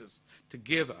scientists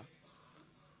together,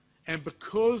 and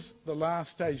because the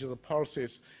last stage of the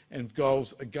process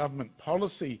involves a government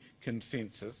policy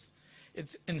consensus,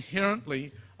 it's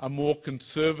inherently a more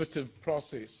conservative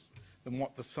process than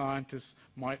what the scientists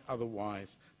might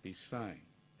otherwise be saying.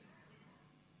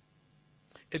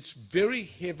 It's very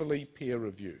heavily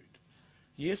peer-reviewed.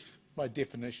 Yes, by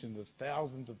definition, there's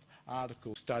thousands of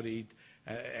articles studied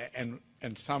and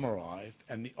summarised,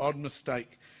 and the odd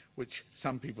mistake, which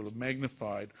some people have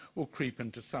magnified, will creep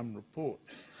into some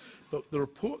reports. But the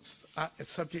reports are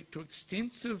subject to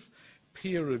extensive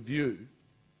peer review,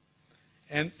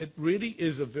 and it really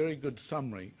is a very good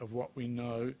summary of what we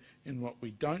know and what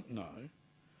we don't know.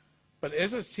 But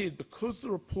as I said, because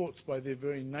the reports by their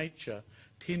very nature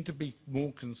tend to be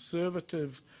more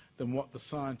conservative than what the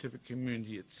scientific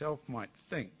community itself might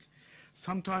think,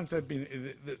 sometimes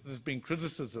there's been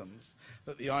criticisms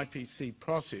that the IPCC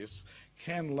process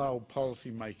can lull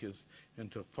policymakers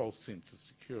into a false sense of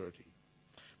security.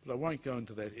 But I won't go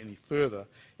into that any further.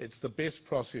 It's the best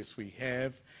process we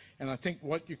have, and I think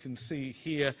what you can see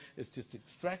here is just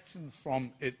extractions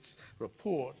from its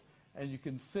report, and you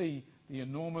can see the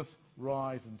enormous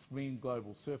rise in mean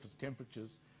global surface temperatures,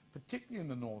 particularly in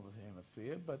the northern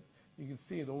hemisphere, but you can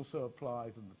see it also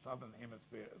applies in the southern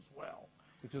hemisphere as well,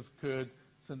 which has occurred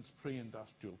since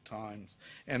pre-industrial times,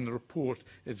 and the report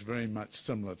is very much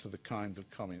similar to the kinds of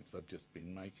comments I've just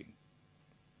been making.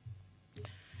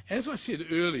 As I said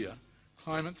earlier,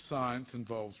 climate science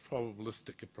involves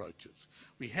probabilistic approaches.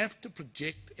 We have to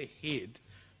project ahead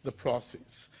the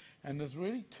process, and there's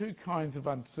really 2 kinds of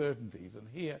uncertainties, and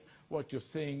here what you're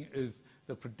seeing is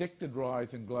the predicted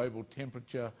rise in global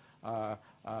temperature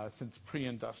since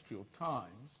pre-industrial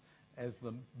times as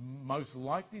the most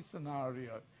likely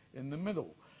scenario in the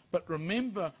middle. But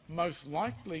remember, most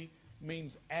likely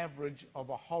means average of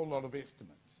a whole lot of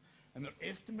estimates. And they're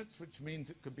estimates, which means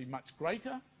it could be much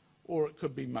greater or it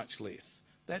could be much less.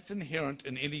 That's inherent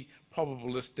in any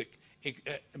probabilistic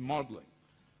modelling.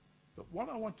 But what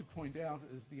I want to point out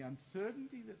is the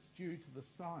uncertainty that's due to the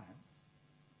science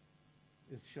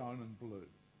is shown in blue.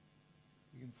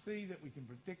 You can see that we can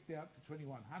predict out to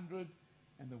 2100,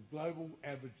 and the global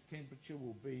average temperature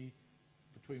will be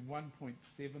between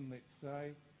 1.7, let's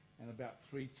say, and about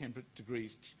 3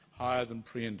 degrees higher than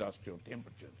pre-industrial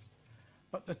temperatures.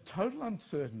 But the total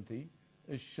uncertainty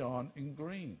is shown in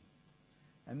green.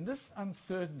 And this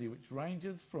uncertainty, which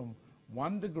ranges from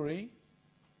 1 degree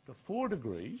to 4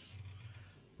 degrees,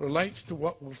 relates to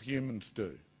what will humans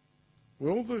do.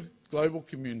 Will the global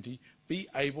community be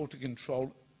able to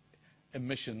control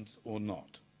emissions or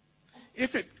not?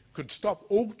 If it could stop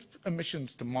all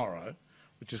emissions tomorrow,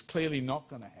 which is clearly not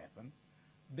going to happen,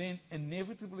 then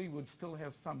inevitably we'd still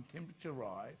have some temperature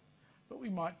rise, but we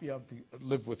might be able to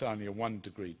live with only a 1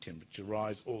 degree temperature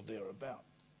rise or thereabout.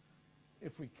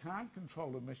 If we can't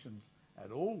control emissions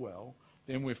at all well,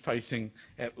 then we're facing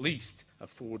at least a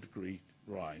 4 degree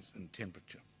rise in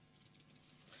temperature.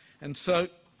 And so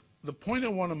the point I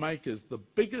want to make is the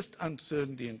biggest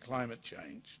uncertainty in climate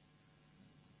change,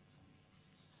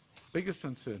 biggest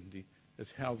uncertainty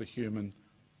is how the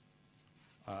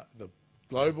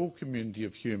global community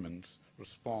of humans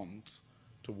responds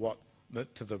to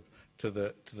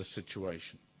the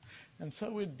situation. And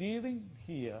so we're dealing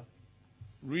here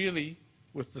really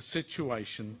with the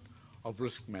situation of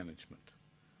risk management.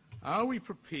 Are we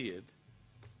prepared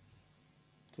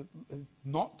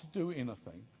not to do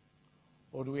anything,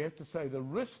 or do we have to say the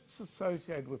risks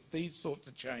associated with these sorts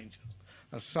of changes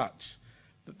are such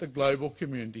that the global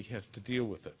community has to deal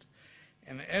with it?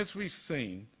 And as we've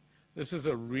seen, this is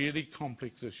a really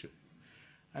complex issue.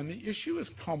 And the issue is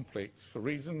complex for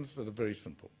reasons that are very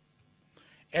simple.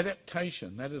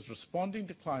 Adaptation, that is responding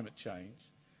to climate change,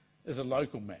 is a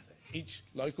local matter. Each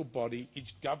local body,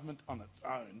 each government on its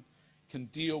own can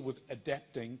deal with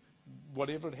adapting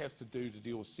whatever it has to do to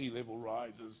deal with sea level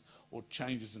rises or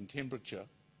changes in temperature.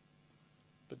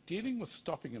 But dealing with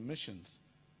stopping emissions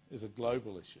is a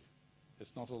global issue.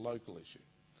 It's not a local issue.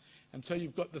 And so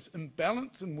you've got this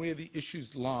imbalance in where the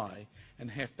issues lie and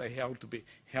how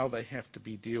they have to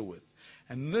be dealt with.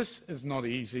 And this is not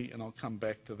easy, and I'll come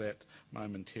back to that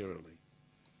momentarily.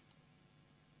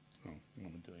 Oh, what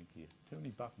am I doing here? Too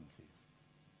many buttons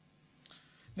here.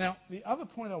 Now, the other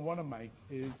point I want to make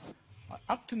is,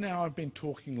 up to now I've been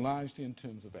talking largely in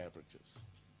terms of averages.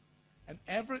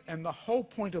 And the whole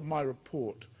point of my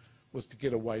report was to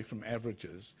get away from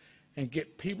averages and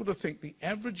get people to think the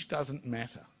average doesn't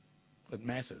matter. It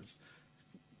matters.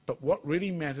 But what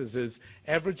really matters is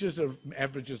averages are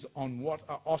averages on what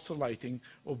are oscillating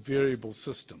or variable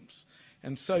systems.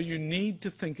 And so you need to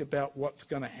think about what's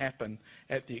going to happen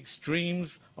at the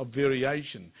extremes of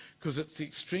variation, because it's the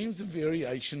extremes of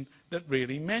variation that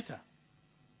really matter.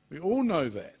 We all know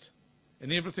that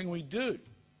in everything we do.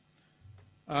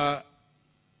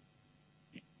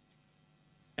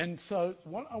 And so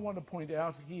what I want to point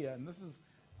out here, and this is,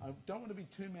 I don't want to be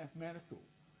too mathematical,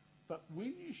 but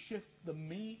when you shift the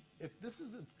mean, if this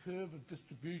is a curve of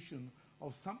distribution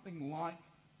of something like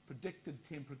predicted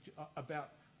temperature,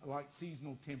 about like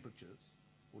seasonal temperatures,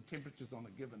 or temperatures on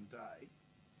a given day,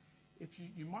 if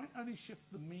you might only shift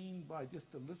the mean by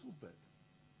just a little bit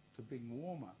to being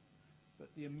warmer, but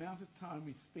the amount of time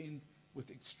we spend with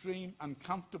extreme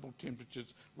uncomfortable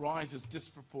temperatures rises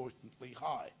disproportionately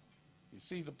high. You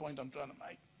see the point I'm trying to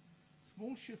make?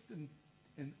 Small shift in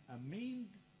a mean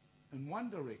in one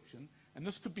direction, and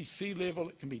this could be sea level,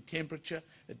 it can be temperature,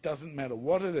 it doesn't matter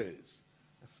what it is.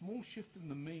 A small shift in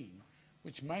the mean,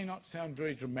 which may not sound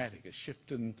very dramatic, a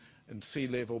shift in sea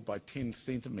level by 10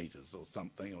 centimetres or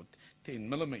something, or 10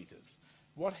 millimetres.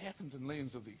 What happens in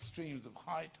lands of the extremes of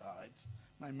high tides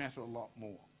may matter a lot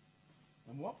more.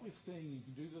 And what we're seeing, you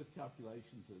can do the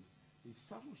calculations, is these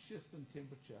subtle shifts in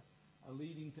temperature are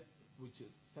leading to,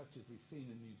 such as we've seen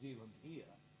in New Zealand here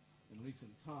in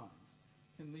recent times,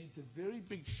 can lead to very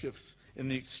big shifts in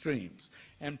the extremes.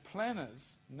 And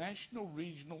planners, national,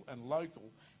 regional and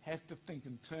local, have to think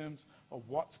in terms of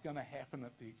what's going to happen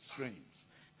at the extremes,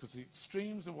 because the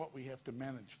extremes are what we have to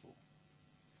manage for.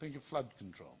 Think of flood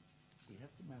control. We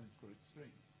have to manage for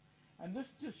extremes. And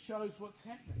this just shows what's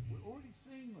happening. We're already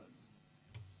seeing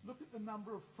this. Look at the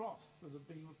number of frosts that have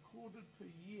been recorded per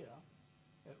year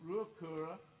at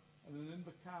Ruakura and in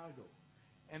Invercargill.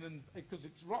 And because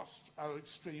its frosts are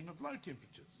extreme of low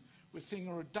temperatures. We're seeing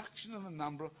a reduction in the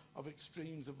number of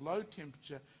extremes of low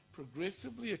temperature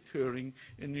progressively occurring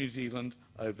in New Zealand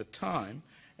over time.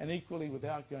 And equally,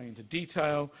 without going into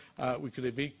detail, we could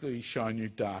have equally shown you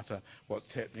data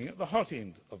what's happening at the hot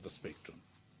end of the spectrum.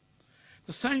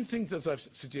 The same things, as I've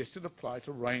suggested, apply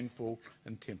to rainfall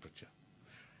and temperature.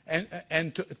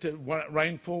 And to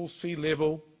rainfall, sea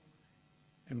level,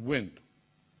 and wind.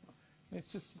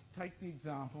 Let's just take the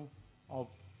example of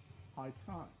high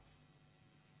tides.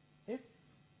 If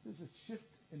there's a shift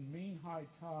in mean high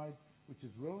tide, which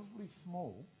is relatively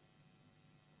small,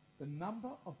 the number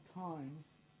of times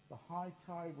the high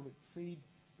tide will exceed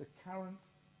the current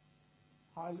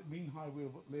mean high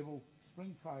level,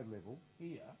 spring tide level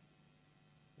here.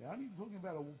 We're only talking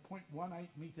about a 0.18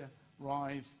 metre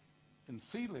rise in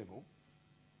sea level,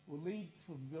 will lead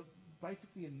from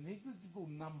basically a negligible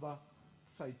number,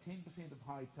 say 10% of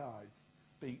high tides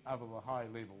being over the high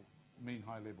level, mean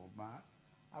high level mark,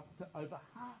 up to over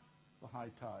half the high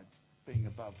tides being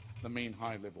above the mean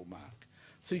high level mark.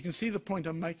 So you can see the point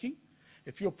I'm making.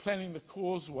 If you're planning the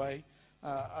causeway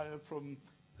from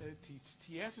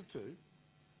Tiatatu,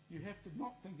 you have to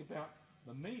not think about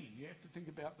the mean, you have to think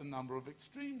about the number of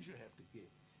extremes you have to get.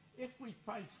 If we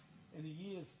face in a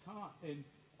year's time, in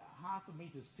half a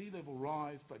metre sea level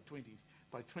rise by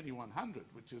 2100,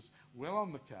 which is well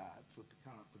on the cards with the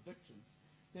current predictions,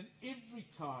 then every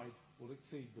tide will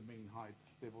exceed the mean high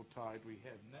level tide we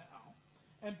have now,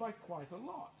 and by quite a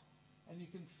lot. And you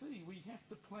can see we have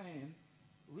to plan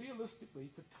realistically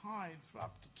for tides for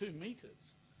up to 2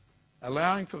 metres,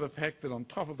 allowing for the fact that on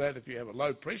top of that, if you have a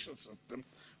low pressure system,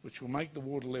 which will make the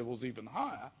water levels even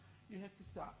higher, you have to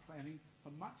start planning for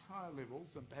much higher levels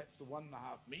than perhaps the 1.5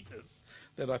 metres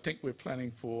that I think we're planning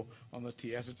for on the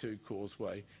Tiatatu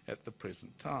causeway at the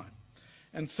present time.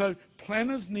 And so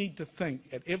planners need to think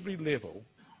at every level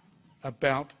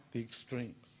about the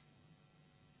extremes.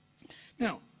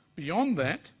 Now, Beyond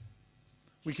that,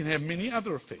 we can have many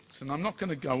other effects, and I'm not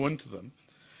going to go into them,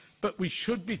 but we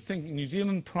should be thinking New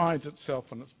Zealand prides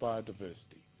itself on its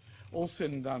biodiversity. All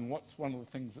said and done, what's one of the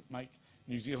things that make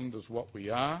New Zealanders what we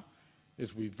are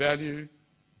is we value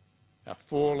our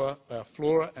flora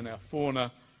and our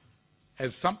fauna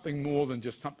as something more than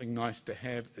just something nice to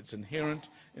have. It's inherent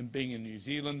in being a New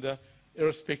Zealander,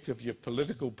 irrespective of your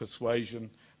political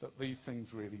persuasion, that these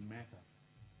things really matter.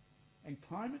 And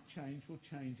climate change will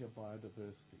change our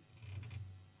biodiversity.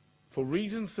 For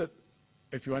reasons that,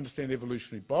 if you understand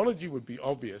evolutionary biology, would be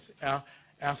obvious, our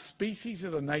species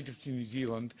that are native to New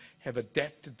Zealand have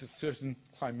adapted to certain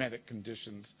climatic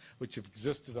conditions which have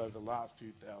existed over the last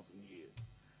few thousand years.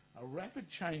 A rapid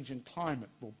change in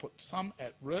climate will put some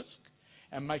at risk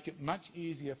and make it much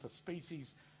easier for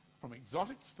species, from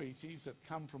exotic species that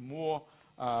come from more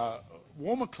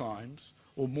warmer climes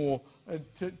or more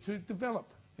to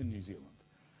develop in New Zealand.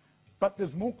 But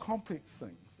there's more complex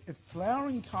things. If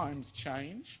flowering times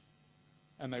change,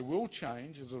 and they will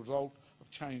change as a result of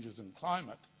changes in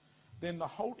climate, then the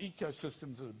whole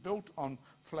ecosystems that are built on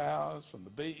flowers, from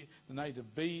the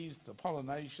native bees, the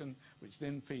pollination, which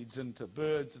then feeds into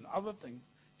birds and other things,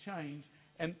 change,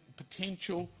 and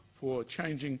potential for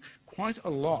changing quite a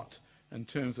lot in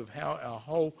terms of how our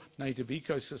whole native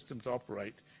ecosystems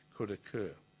operate could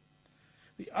occur.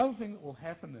 The other thing that will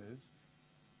happen is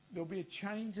there'll be a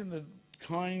change in the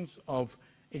kinds of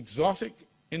exotic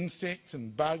insects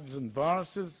and bugs and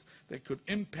viruses that could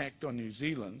impact on New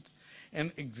Zealand,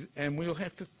 and we'll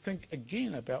have to think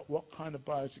again about what kind of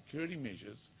biosecurity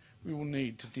measures we will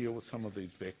need to deal with some of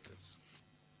these vectors.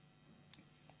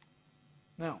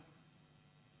 Now,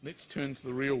 let's turn to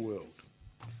the real world,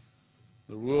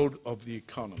 the world of the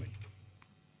economy.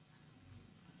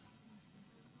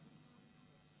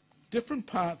 Different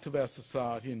parts of our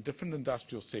society and different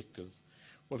industrial sectors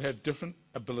will have different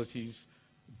abilities,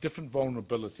 different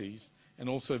vulnerabilities, and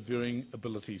also varying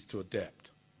abilities to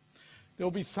adapt. There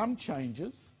will be some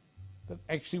changes that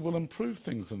actually will improve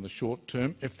things in the short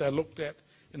term if they're looked at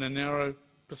in a narrow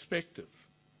perspective.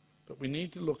 But we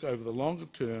need to look over the longer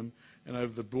term and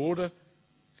over the broader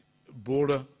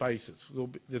basis.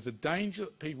 There's a danger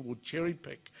that people will cherry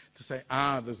pick to say,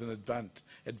 there's an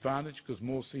advantage because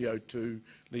more CO2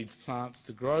 leads plants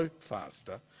to grow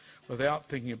faster, without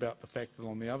thinking about the fact that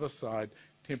on the other side,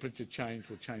 temperature change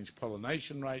will change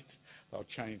pollination rates, they'll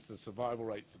change the survival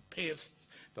rates of pests,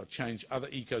 they'll change other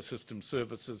ecosystem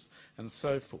services, and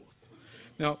so forth.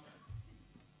 Now,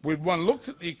 when one looks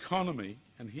at the economy,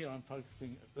 and here I'm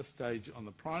focusing at this stage on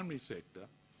the primary sector,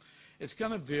 it's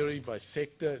going to vary by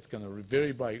sector, it's going to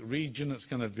vary by region, it's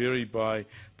going to vary by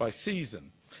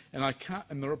season. And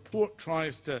the report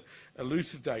tries to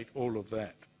elucidate all of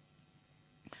that.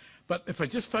 But if I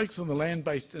just focus on the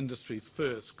land-based industries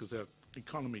first, because our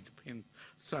economy depends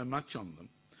so much on them,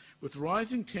 with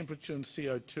rising temperature and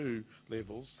CO2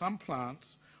 levels, some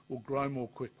plants will grow more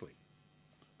quickly,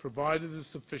 provided there's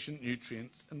sufficient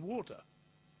nutrients and water.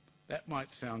 That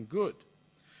might sound good.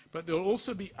 But there will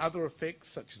also be other effects,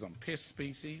 such as on pest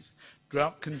species,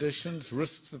 drought conditions,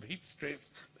 risks of heat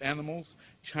stress animals,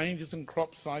 changes in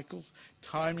crop cycles,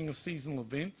 timing of seasonal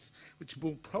events, which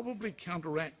will probably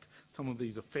counteract some of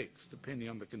these effects depending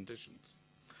on the conditions.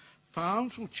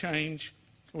 Farms will change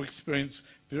or experience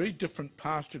very different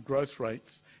pasture growth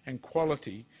rates and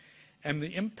quality, and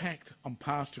the impact on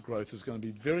pasture growth is going to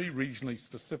be very regionally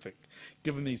specific,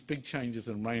 given these big changes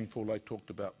in rainfall I talked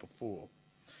about before.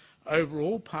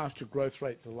 Overall, pasture growth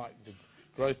rates are likely to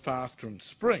grow faster in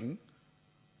spring,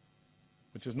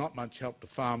 which is not much help to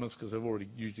farmers because they've already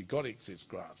usually got excess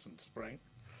grass in spring,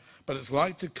 but it's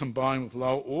likely to combine with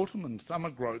low autumn and summer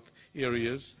growth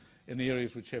areas in the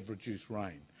areas which have reduced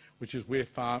rain, which is where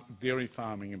dairy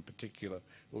farming in particular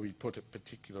will be put at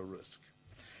particular risk.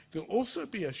 There'll also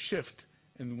be a shift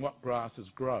in what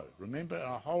grasses grow. Remember,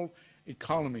 our whole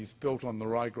economy is built on the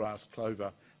ryegrass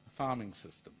clover farming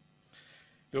system.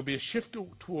 There'll be a shift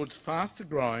towards faster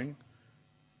growing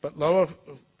but lower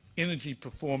energy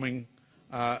performing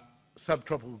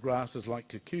subtropical grasses like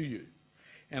kikuyu,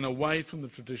 and away from the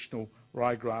traditional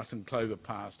ryegrass and clover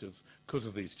pastures because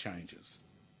of these changes.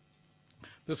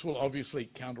 This will obviously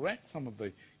counteract some of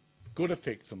the good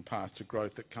effects on pasture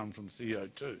growth that come from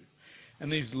CO2.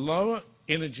 And these lower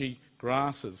energy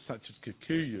grasses, such as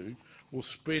kikuyu, will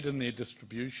spread in their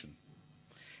distribution.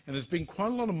 And there's been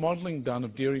quite a lot of modelling done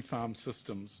of dairy farm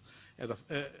systems at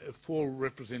 4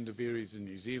 representative areas in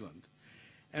New Zealand.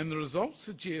 And the results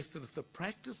suggest that if the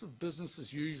practice of business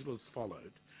as usual is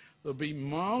followed, there'll be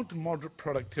mild to moderate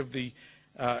productivity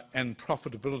and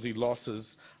profitability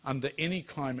losses under any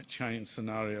climate change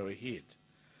scenario ahead,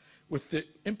 with the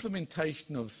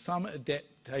implementation of some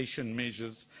adaptation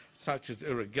measures such as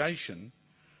irrigation,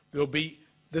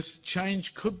 this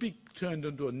change could be turned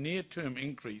into a near-term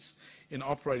increase in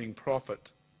operating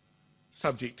profit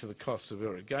subject to the costs of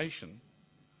irrigation.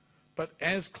 But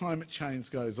as climate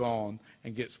change goes on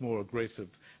and gets more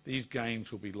aggressive, these gains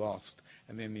will be lost,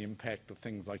 and then the impact of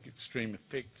things like extreme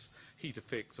effects, heat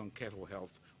effects on cattle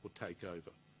health will take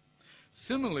over.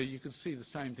 Similarly, you could see the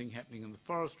same thing happening in the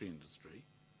forestry industry.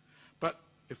 But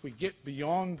if we get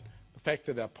beyond the fact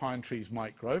that our pine trees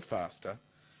might grow faster,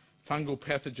 fungal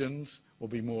pathogens will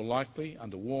be more likely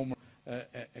under warmer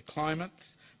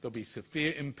climates. There'll be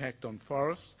severe impact on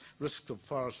forests, risk of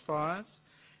forest fires,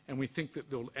 and we think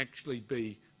that there'll actually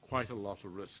be quite a lot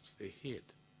of risks ahead.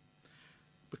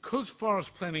 Because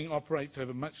forest planning operates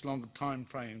over much longer time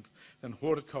frames than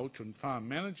horticulture and farm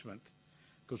management,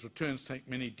 because returns take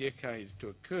many decades to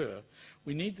occur,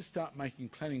 we need to start making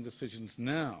planning decisions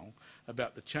now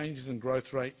about the changes in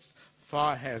growth rates,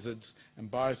 fire hazards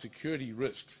and biosecurity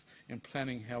risks in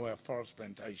planning how our forest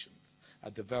plantations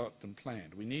are developed and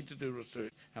planned. We need to do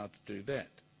research how to do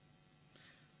that.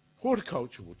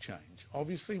 Horticulture will change.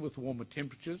 Obviously, with warmer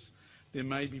temperatures, there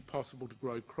may be possible to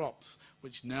grow crops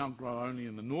which now grow only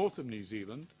in the north of New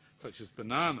Zealand, such as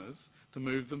bananas, to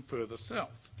move them further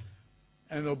south.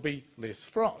 And there'll be less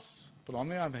frosts. But on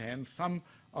the other hand, some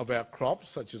of our crops,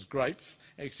 such as grapes,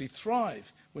 actually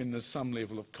thrive when there's some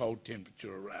level of cold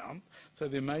temperature around. So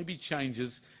there may be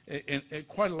changes,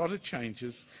 quite a lot of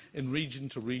changes in region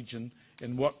to region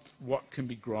in what can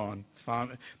be grown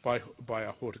by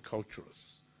our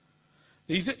horticulturists.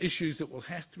 These are issues that will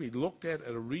have to be looked at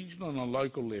a regional and a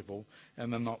local level,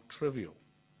 and they're not trivial.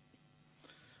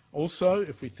 Also,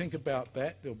 if we think about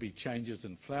that, there'll be changes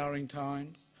in flowering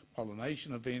times,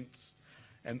 pollination events,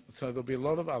 and so there'll be a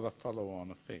lot of other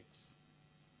follow-on effects.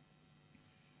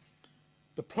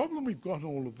 The problem we've got in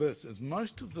all of this is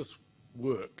most of this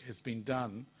work has been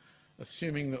done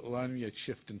assuming that there'll only be a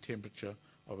shift in temperature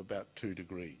of about 2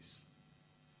 degrees.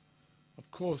 Of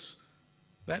course,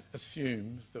 that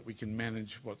assumes that we can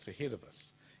manage what's ahead of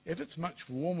us. If it's much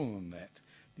warmer than that,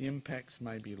 the impacts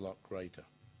may be a lot greater.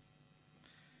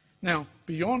 Now,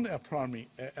 beyond our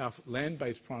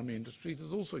land-based primary industries,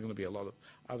 there's also going to be a lot of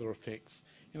other effects,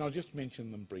 and I'll just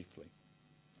mention them briefly.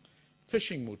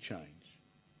 Fishing will change.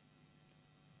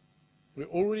 We're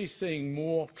already seeing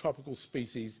more tropical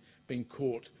species being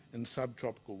caught in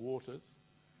subtropical waters,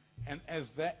 and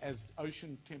as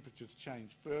ocean temperatures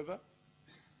change further,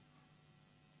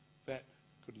 that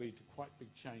could lead to quite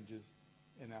big changes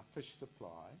in our fish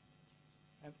supply,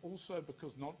 and also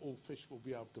because not all fish will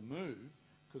be able to move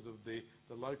because of the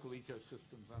local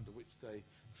ecosystems under which they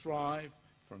thrive.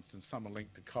 For instance, some are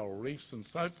linked to coral reefs and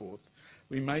so forth.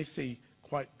 We may see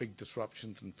quite big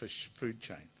disruptions in fish food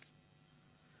chains.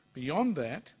 Beyond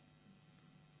that,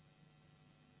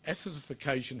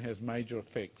 acidification has major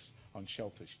effects on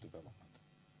shellfish development.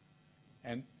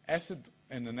 And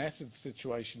in an acid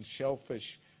situation,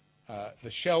 the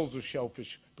shells of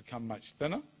shellfish become much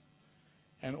thinner,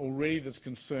 and already there's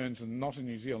concerns, not in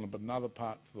New Zealand but in other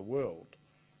parts of the world,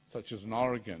 such as in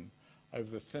Oregon, over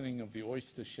the thinning of the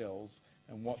oyster shells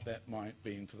and what that might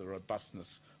mean for the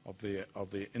robustness of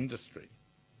their industry.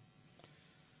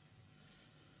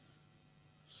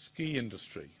 Ski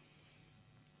industry.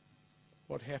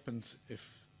 What happens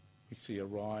if we see a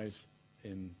rise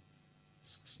in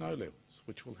snow levels,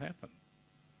 which will happen?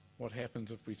 What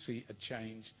happens if we see a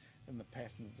change in the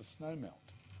pattern of the snow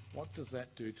melt? What does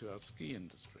that do to our ski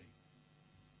industry?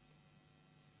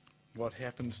 What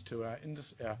happens to our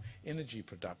energy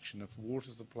production if water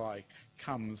supply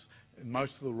comes and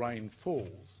most of the rain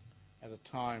falls at a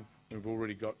time when we've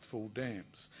already got full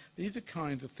dams? These are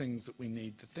kinds of things that we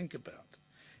need to think about,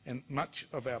 and much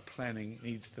of our planning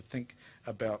needs to think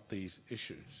about these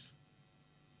issues.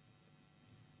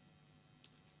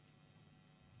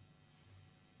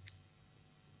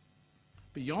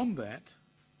 Beyond that,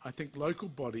 I think local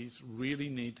bodies really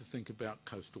need to think about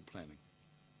coastal planning.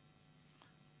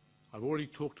 I've already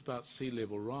talked about sea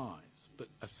level rise, but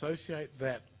associate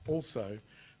that also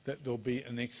that there'll be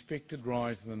an expected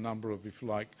rise in the number of, if you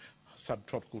like,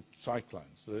 subtropical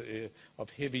cyclones, of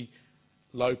heavy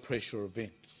low pressure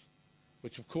events,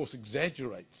 which of course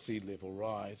exaggerate sea level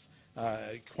rise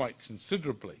quite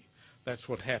considerably. That's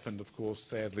what happened, of course,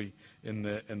 sadly, in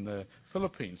the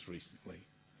Philippines recently.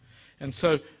 And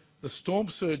so the storm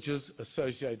surges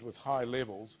associated with high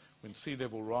levels, when sea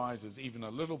level rises even a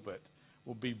little bit,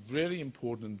 will be very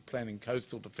important in planning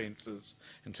coastal defences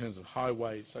in terms of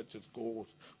highways such as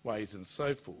causeways and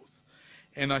so forth.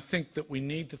 And I think that we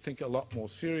need to think a lot more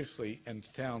seriously, and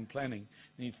town planning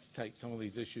needs to take some of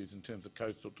these issues in terms of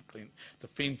coastal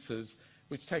defences,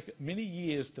 which take many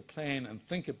years to plan and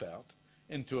think about,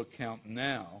 into account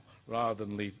now, rather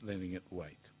than letting it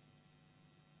wait.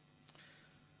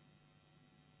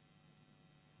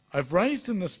 I've raised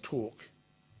in this talk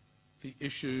the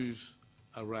issues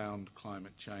around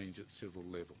climate change at several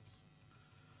levels.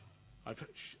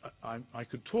 I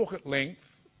could talk at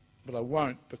length, but I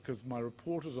won't, because my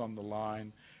report is on the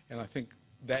line, and I think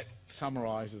that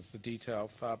summarises the detail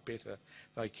far better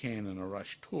than I can in a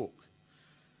rush talk.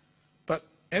 But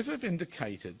as I've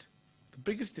indicated, the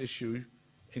biggest issue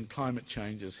in climate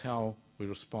change is how we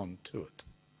respond to it.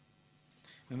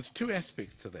 And there's two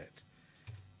aspects to that.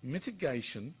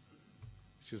 Mitigation,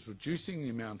 which is reducing the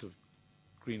amount of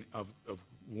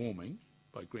warming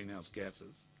by greenhouse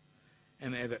gases,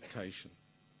 and adaptation.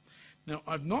 Now,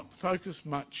 I've not focused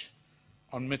much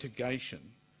on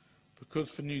mitigation because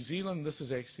for New Zealand this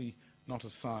is actually not a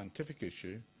scientific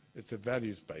issue, it's a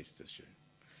values-based issue.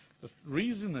 The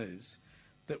reason is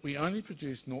that we only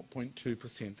produce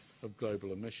 0.2% of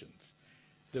global emissions.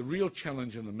 The real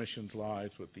challenge in emissions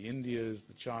lies with the Indias,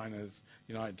 the Chinas,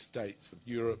 the United States, with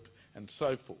Europe, and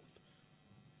so forth.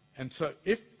 And so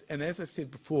and as I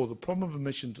said before, the problem of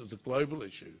emissions is a global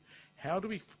issue. How do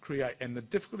we create, and the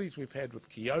difficulties we've had with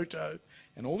Kyoto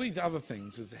and all these other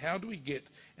things, is how do we get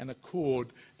an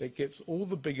accord that gets all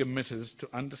the big emitters to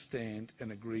understand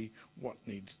and agree what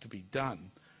needs to be done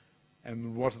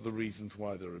and what are the reasons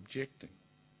why they're objecting.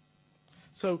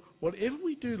 So whatever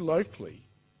we do locally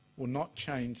will not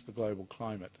change the global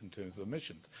climate in terms of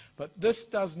emissions. But this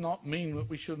does not mean that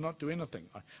we should not do anything.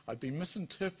 I've been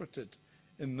misinterpreted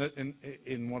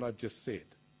in what I've just said.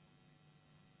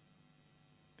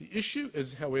 The issue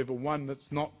is, however, one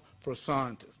that's not for a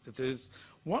scientist. It is,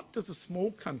 what does a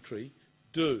small country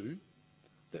do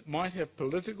that might have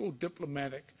political,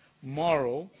 diplomatic,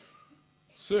 moral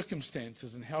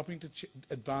circumstances in helping to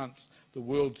advance the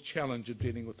world's challenge of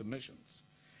dealing with emissions?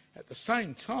 At the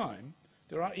same time,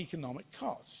 there are economic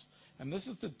costs. And this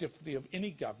is the difficulty of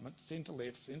any government,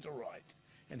 centre-left, centre-right,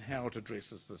 in how it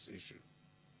addresses this issue.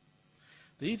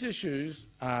 These issues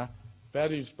are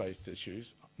values-based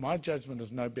issues. My judgment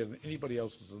is no better than anybody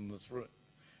else's in this room,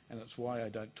 and that's why I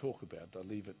don't talk about it. I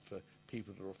leave it for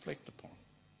people to reflect upon.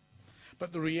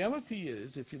 But the reality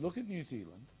is, if you look at New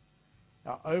Zealand,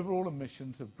 our overall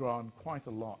emissions have grown quite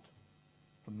a lot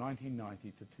from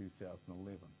 1990 to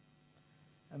 2011.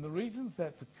 And the reasons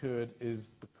that's occurred is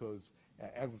because our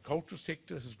agricultural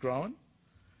sector has grown.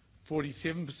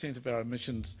 47% of our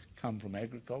emissions come from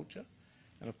agriculture.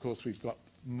 And of course we've got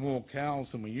more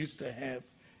cows than we used to have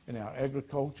in our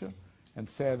agriculture, and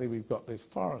sadly we've got less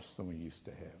forests than we used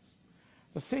to have.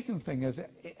 The second thing is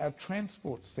our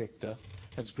transport sector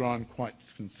has grown quite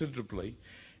considerably,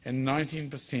 and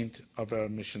 19% of our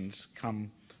emissions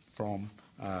come from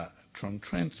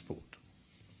transport.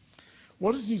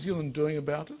 What is New Zealand doing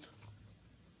about it?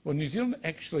 Well, New Zealand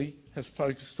actually has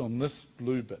focused on this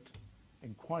blue bit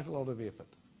in quite a lot of effort.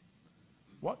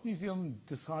 What New Zealand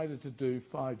decided to do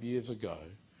 5 years ago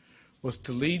was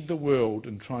to lead the world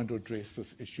in trying to address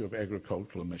this issue of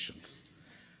agricultural emissions.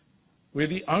 We're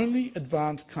the only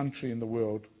advanced country in the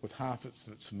world with half of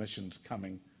its emissions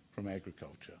coming from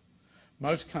agriculture.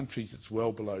 Most countries, it's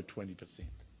well below 20%.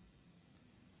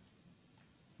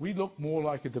 We look more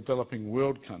like a developing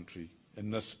world country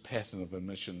in this pattern of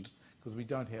emissions because we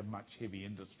don't have much heavy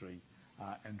industry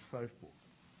and so forth.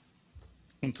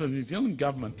 And so the New Zealand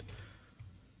government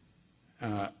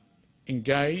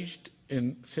engaged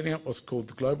in setting up what's called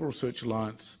the Global Research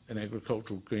Alliance in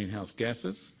Agricultural Greenhouse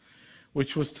Gases,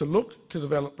 which was to look to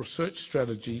develop research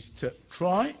strategies to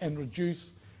try and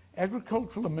reduce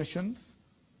agricultural emissions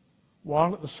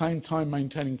while at the same time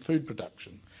maintaining food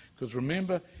production. Because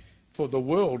remember, for the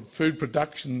world, food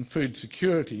production and food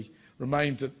security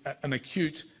remains an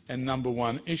acute and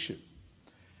 #1 issue.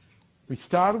 We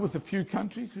started with a few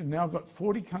countries. We've now got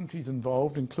 40 countries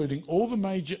involved, including all the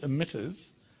major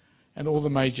emitters and all the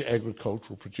major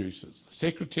agricultural producers. The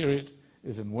Secretariat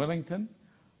is in Wellington.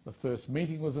 The first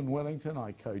meeting was in Wellington.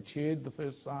 I co-chaired the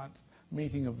first science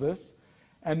meeting of this.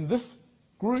 And this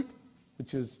group,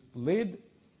 which has led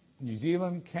New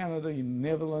Zealand, Canada,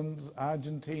 Netherlands,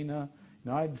 Argentina,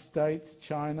 United States,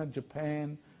 China,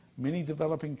 Japan, many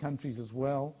developing countries as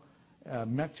well,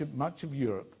 much of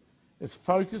Europe, is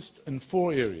focused in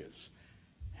 4 areas.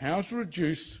 How to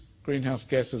reduce greenhouse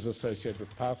gases associated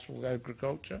with pastoral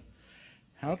agriculture,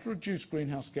 how to reduce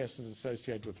greenhouse gases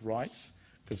associated with rice,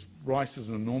 because rice is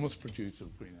an enormous producer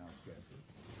of greenhouse gases,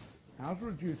 how to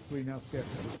reduce greenhouse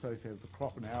gases associated with the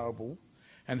crop and arable,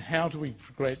 and how do we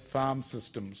create farm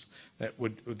systems that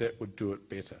would do it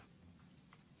better.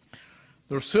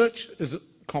 The research is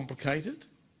complicated,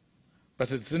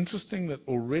 but it's interesting that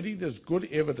already there's good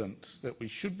evidence that we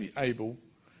should be able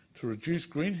to reduce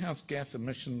greenhouse gas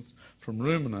emissions from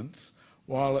ruminants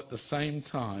while at the same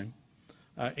time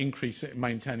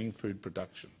maintaining food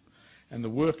production. And the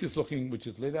work is looking, which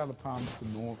is led out of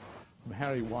Palmerston North from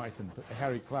Harry White and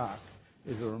Harry Clark,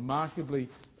 is a remarkably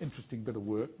interesting bit of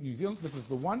work. New Zealand, this is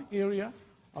the one area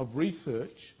of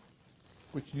research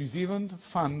which New Zealand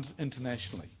funds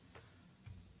internationally.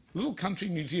 Little country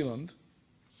New Zealand,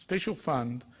 special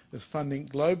fund, is funding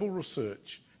global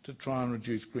research to try and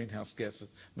reduce greenhouse gas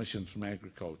emissions from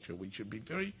agriculture. We should be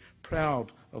very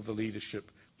proud of the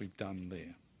leadership we've done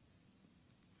there.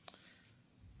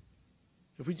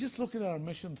 If we just look at our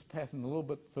emissions pattern a little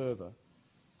bit further,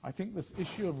 I think this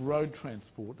issue of road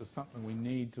transport is something we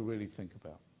need to really think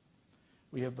about.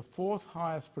 We have the 4th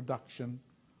highest production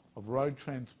of road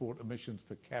transport emissions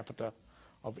per capita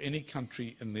of any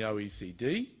country in the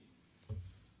OECD.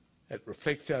 It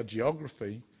reflects our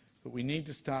geography, but we need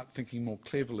to start thinking more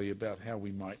cleverly about how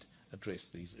we might address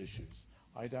these issues.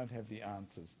 I don't have the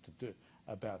answers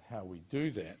about how we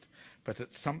do that, but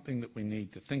it's something that we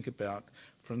need to think about.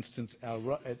 For instance,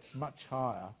 it's much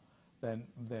higher than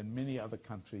many other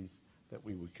countries that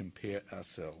we would compare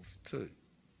ourselves to.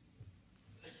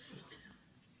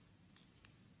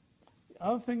 The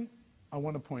other thing I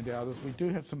want to point out is we do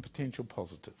have some potential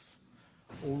positives.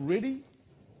 Already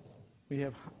we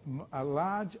have a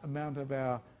large amount of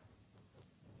our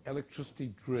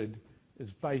electricity grid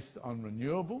is based on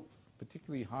renewables,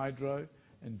 particularly hydro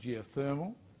and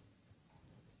geothermal.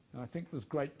 And I think there's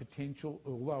great potential,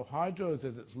 although hydro is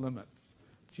at its limits.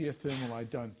 Geothermal I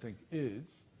don't think is.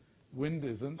 Wind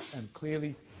isn't, and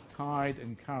clearly tide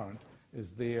and current is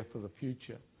there for the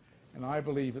future. And I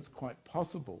believe it's quite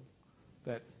possible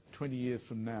that 20 years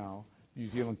from now, New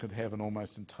Zealand could have an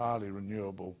almost entirely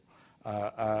renewable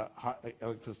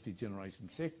electricity generation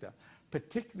sector,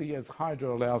 particularly as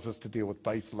hydro allows us to deal with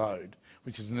base load,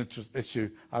 which is an issue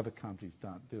other countries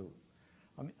don't deal with.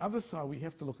 On the other side, we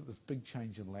have to look at this big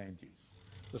change in land use.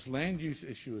 This land use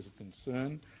issue is a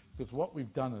concern because what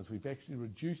we've done is we've actually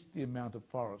reduced the amount of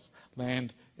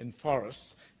land in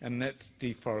forests, and that's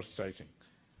deforestation.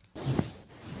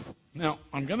 Now,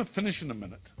 I'm going to finish in a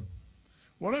minute.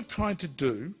 What I've tried to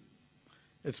do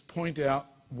is point out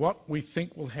what we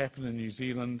think will happen in New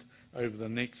Zealand over the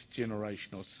next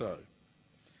generation or so.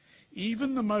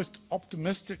 Even the most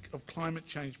optimistic of climate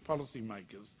change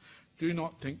policymakers do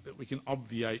not think that we can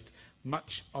obviate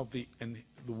much of the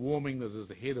warming that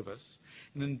is ahead of us.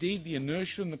 And indeed, the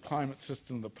inertia in the climate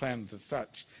system of the planet is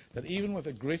such that even with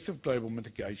aggressive global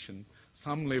mitigation,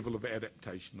 some level of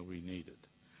adaptation will be needed.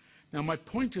 Now, my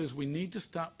point is we need to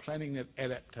start planning that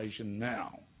adaptation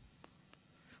now.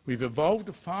 We've evolved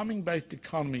a farming-based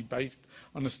economy based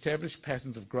on established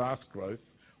patterns of grass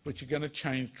growth, which are going to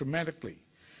change dramatically.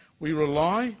 We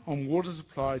rely on water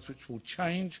supplies which will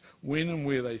change when and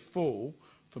where they fall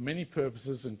for many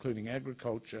purposes, including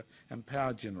agriculture and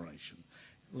power generation.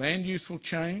 Land use will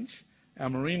change. Our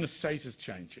marine estate is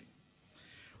changing.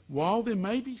 While there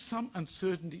may be some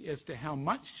uncertainty as to how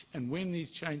much and when these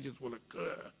changes will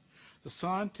occur, the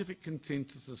scientific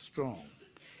consensus is strong.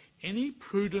 Any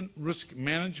prudent risk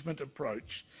management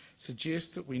approach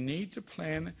suggests that we need to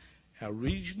plan our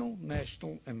regional,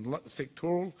 national and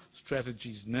sectoral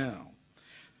strategies now.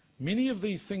 Many of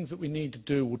these things that we need to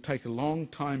do will take a long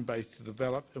time base to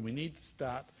develop, and we need to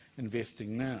start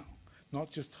investing now, not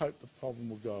just hope the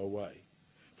problem will go away.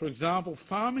 For example,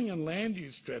 farming and land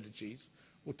use strategies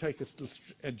will take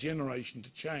a generation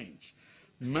to change.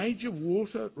 Major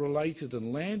water-related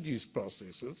and land use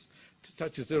processes,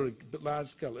 such as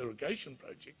large-scale irrigation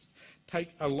projects,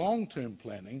 take a long-term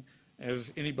planning,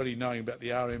 as anybody knowing about the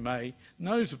RMA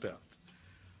knows about.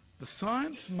 The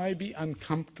science may be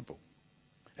uncomfortable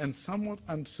and somewhat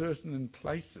uncertain in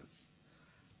places,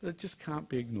 but it just can't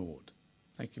be ignored.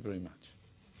 Thank you very much.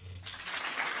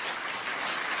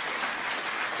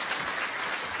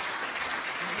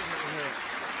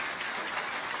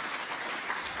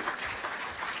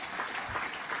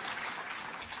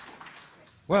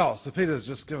 Well, so Peter's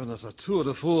just given us a tour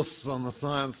de force on the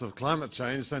science of climate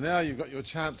change, so now you've got your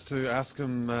chance to ask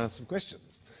him some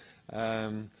questions.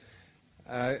 Right,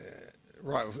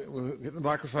 we'll get the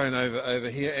microphone over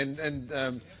here, and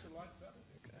do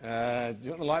you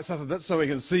want the lights up a bit so we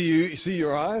can see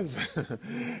your eyes?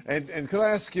 and could I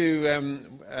ask you,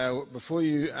 before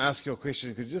you ask your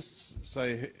question, could you just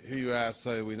say who you are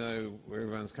so we know where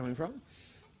everyone's coming from?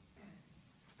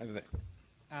 Over there.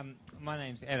 My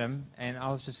name's Adam, and I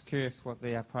was just curious what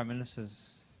the Prime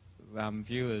Minister's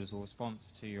viewers or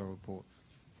response to your report?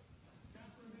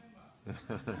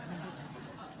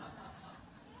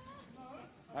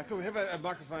 Could we have a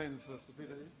microphone for Sir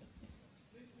Peter?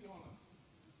 Let's be honest.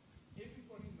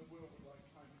 Everybody in the world would like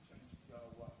climate change to go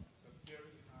away. It's a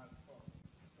very hard problem.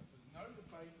 But there's no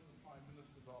debate in the Prime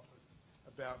Minister's office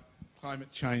about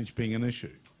climate change being an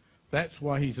issue. That's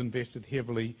why he's invested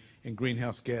heavily in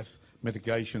greenhouse gas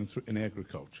mitigation in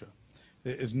agriculture.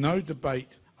 There is no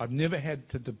debate. I've never had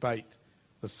to debate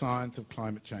the science of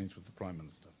climate change with the Prime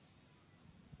Minister.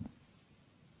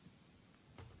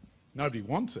 Nobody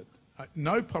wants it.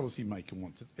 No policymaker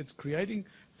wants it. It's creating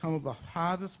some of the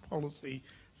hardest policy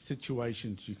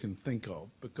situations you can think of,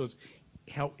 because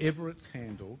however it's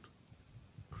handled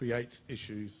creates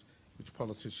issues which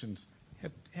politicians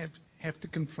have to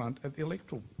confront at the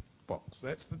electoral box.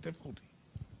 That's the difficulty.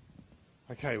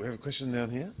 Okay, we have a question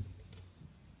down here.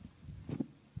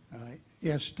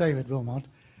 Yes, David Wilmot.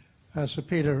 Sir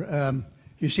Peter,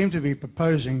 you seem to be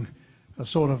proposing a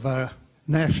sort of a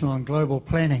national and global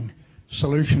planning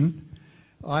solution.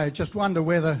 I just wonder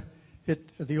whether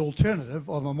the alternative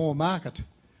of a more market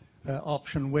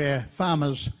option where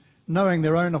farmers, knowing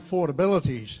their own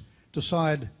affordabilities,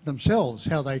 decide themselves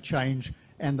how they change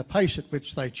and the pace at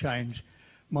which they change,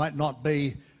 might not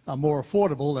be a more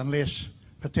affordable and less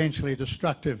potentially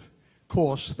destructive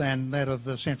course than that of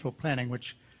the central planning,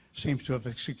 which seems to have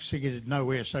succeeded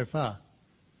nowhere so far.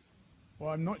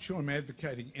 Well, I'm not sure I'm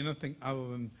advocating anything other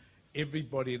than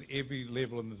everybody at every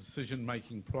level in the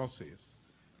decision-making process,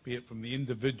 be it from the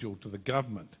individual to the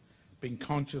government, being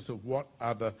conscious of what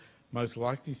are the most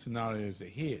likely scenarios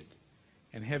ahead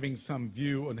and having some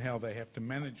view on how they have to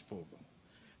manage for them.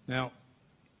 Now,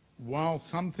 while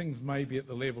some things may be at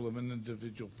the level of an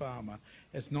individual farmer,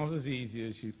 it's not as easy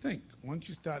as you think. Once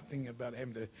you start thinking about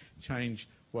having to change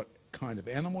what kind of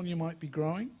animal you might be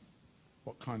growing,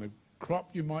 what kind of crop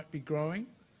you might be growing,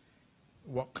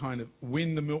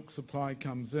 when the milk supply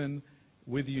comes in,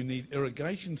 whether you need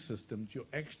irrigation systems, you're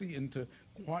actually into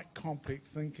quite complex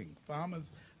thinking.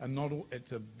 Farmers are not all,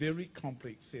 it's a very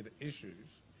complex set of issues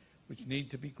which need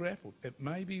to be grappled. It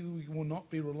may be we will not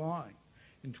be relying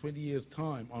in 20 years'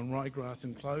 time on ryegrass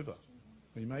and clover.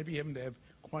 We may be having to have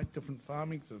quite different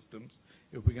farming systems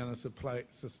if we're going to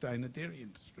sustain a dairy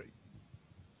industry.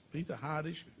 These are hard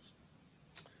issues.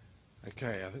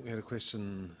 Okay, I think we had a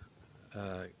question.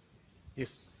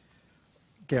 Yes.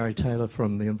 Gary Taylor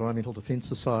from the Environmental Defence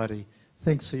Society.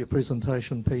 Thanks for your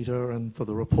presentation, Peter, and for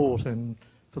the report and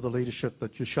for the leadership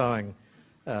that you're showing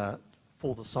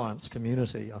for the science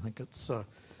community. I think it's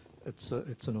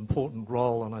an important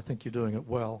role, and I think you're doing it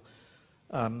well.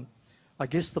 I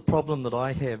guess the problem that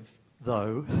I have,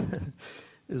 though,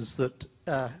 is that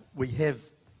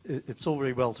it's all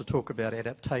very well to talk about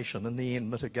adaptation. In the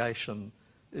end, mitigation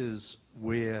is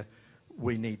where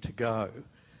we need to go.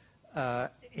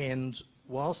 And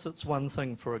whilst it's one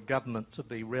thing for a government to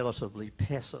be relatively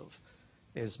passive,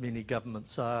 as many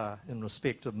governments are in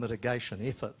respect of mitigation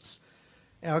efforts,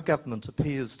 our government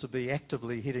appears to be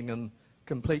actively heading in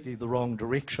completely the wrong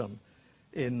direction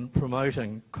in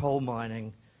promoting coal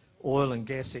mining, oil and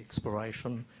gas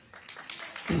exploration,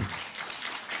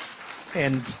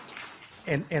 and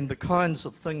the kinds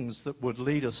of things that would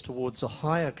lead us towards a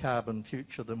higher carbon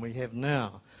future than we have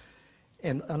now.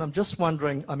 And I'm just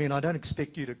wondering, I mean, I don't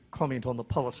expect you to comment on the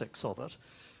politics of it,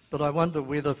 but I wonder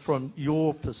whether from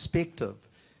your perspective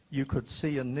you could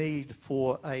see a need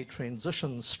for a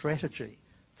transition strategy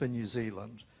for New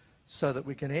Zealand so that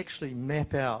we can actually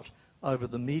map out over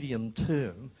the medium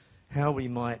term how we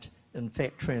might in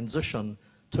fact transition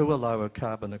to a lower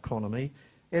carbon economy,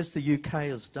 as the UK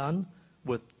has done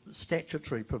with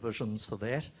statutory provisions for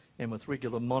that and with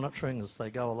regular monitoring as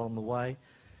they go along the way,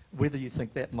 whether you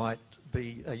think that might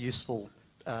be a useful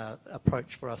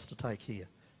approach for us to take here.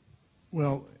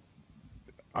 Well,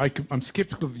 I'm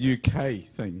sceptical of the UK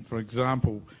thing. For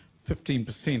example,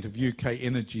 15% of UK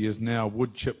energy is now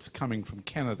wood chips coming from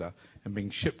Canada and being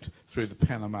shipped through the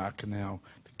Panama Canal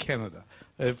to Canada,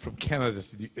 from Canada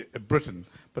to Britain,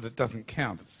 but it doesn't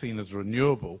count. It's seen as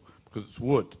renewable because it's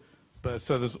wood.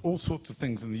 So there's all sorts of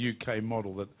things in the UK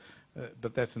model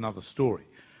but that's another story.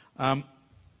 I'm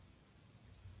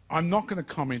not going to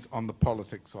comment on the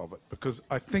politics of it because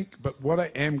but what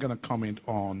I am going to comment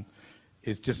on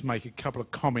is just make a couple of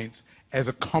comments as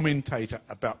a commentator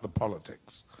about the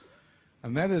politics.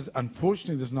 And that is,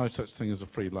 unfortunately, there's no such thing as a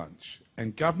free lunch.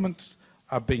 And governments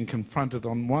are being confronted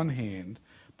on one hand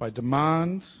by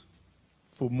demands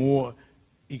for more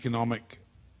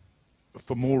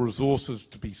for more resources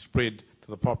to be spread to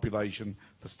the population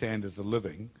for standards of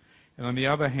living. And on the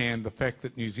other hand, the fact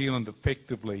that New Zealand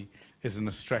effectively is an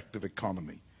extractive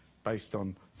economy. based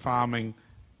on farming,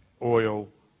 oil,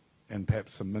 and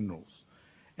perhaps some minerals.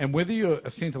 And whether you're a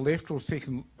centre-left or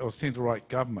centre-right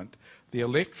government, the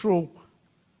electoral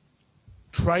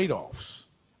trade-offs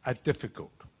are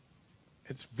difficult.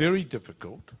 It's very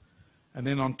difficult. And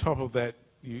then on top of that,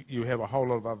 you have a whole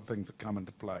lot of other things that come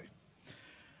into play.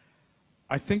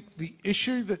 I think the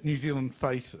issue that New Zealand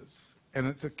faces, and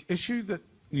it's an issue that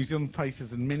New Zealand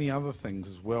faces in many other things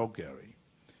as well, Gary,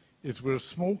 is we're a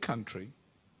small country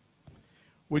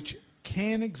which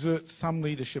can exert some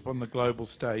leadership on the global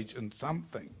stage in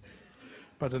something.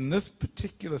 But in this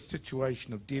particular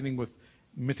situation of dealing with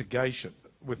mitigation,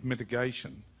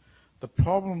 the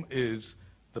problem is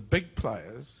the big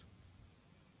players,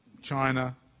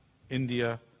 China,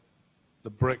 India,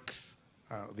 the BRICS,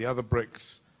 the other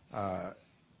BRICS,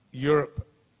 Europe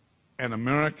and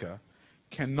America,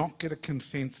 cannot get a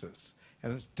consensus.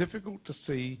 And it's difficult to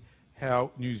see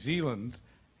how New Zealand,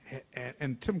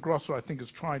 and Tim Grosser, I think,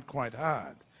 has tried quite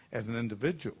hard as an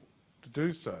individual to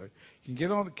do so, can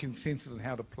get on a consensus on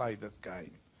how to play this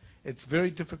game. It's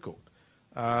very difficult.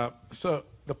 So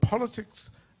the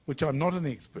politics, which I'm not an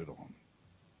expert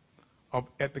on,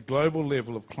 at the global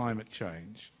level of climate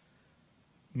change,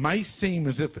 may seem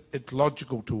as if it's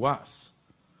logical to us,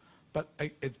 but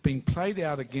it's being played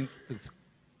out against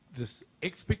this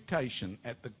expectation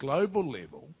at the global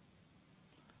level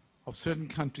of certain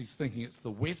countries thinking it's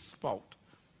the West's fault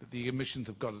that the emissions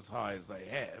have got as high as they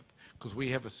have, because we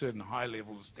have a certain high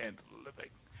level of standard of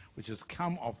living, which has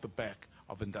come off the back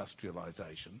of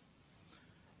industrialisation,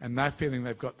 and they're feeling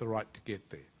they've got the right to get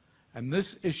there. And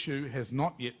this issue has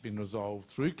not yet been resolved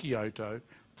through Kyoto,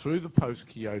 through the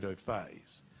post-Kyoto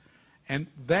phase. And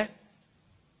that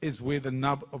is where the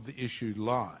nub of the issue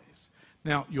lies.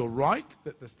 Now, you're right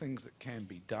that there's things that can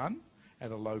be done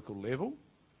at a local level,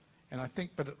 and I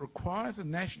think, but it requires a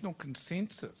national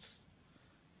consensus.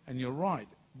 And you're right,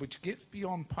 which gets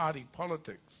beyond party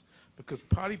politics, because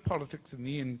party politics in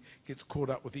the end gets caught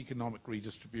up with economic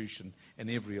redistribution in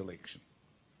every election.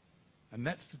 And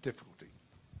that's the difficulty.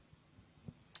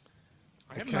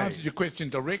 I haven't answered your question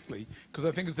directly, because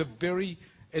I think it's a very,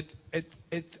 it's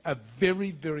a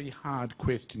very, very hard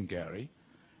question, Gary,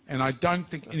 and I don't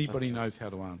think anybody knows how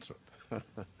to answer it.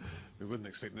 We wouldn't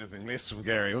expect anything less from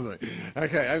Gary, would we?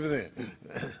 Okay, over there.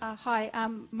 Hi,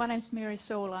 my name's Mary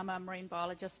Sewell. I'm a marine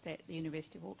biologist at the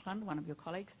University of Auckland, one of your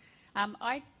colleagues.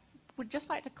 I would just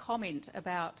like to comment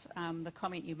about the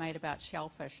comment you made about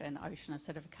shellfish and ocean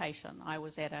acidification. I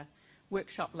was at a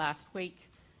workshop last week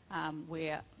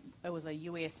where it was a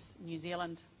US-New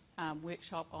Zealand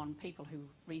workshop on people who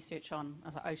research on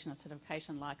ocean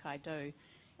acidification like I do.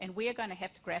 And we are going to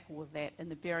have to grapple with that in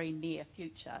the very near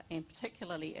future, and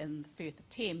particularly in the Firth of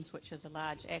Thames, which is a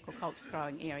large aquaculture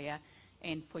growing area.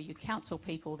 And for you council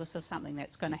people, this is something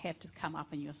that's going to have to come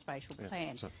up in your spatial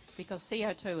plan, because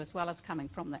CO2, as well as coming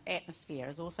from the atmosphere,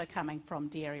 is also coming from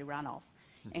dairy runoff.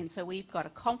 And so we've got a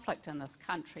conflict in this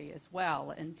country as well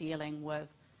in dealing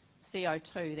with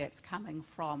CO2 that's coming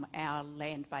from our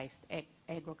land-based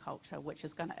agriculture, which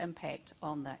is going to impact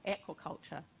on the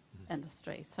aquaculture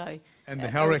industry. So, and the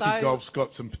Hauraki Gulf's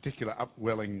got some particular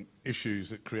upwelling issues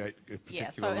that create a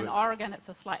particular so in risk. Oregon it's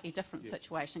a slightly different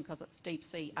situation because it's deep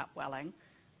sea upwelling,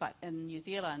 but in New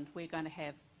Zealand we're going to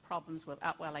have problems with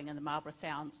upwelling in the Marlborough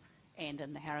Sounds and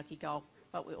in the Hauraki Gulf,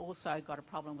 but we've also got a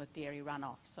problem with dairy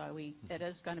runoff. So it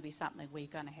is going to be something we're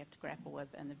going to have to grapple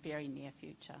with in the very near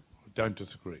future. I don't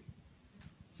disagree.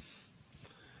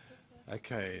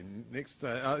 Okay, next,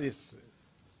 yes.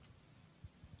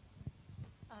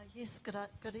 Yes,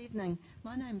 good evening.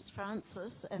 My name's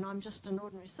Frances, and I'm just an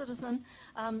ordinary citizen.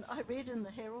 I read in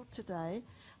the Herald today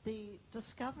the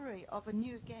discovery of a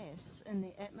new gas in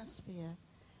the atmosphere,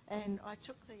 and I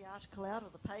took the article out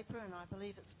of the paper, and I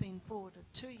believe it's been forwarded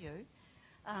to you.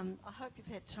 I hope you've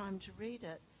had time to read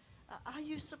it. Are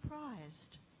you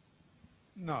surprised?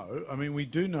 No, I mean, we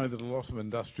do know that a lot of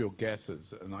industrial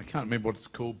gases, and I can't remember what it's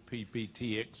called,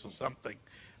 PPTX or something,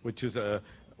 which is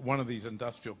one of these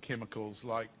industrial chemicals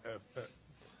like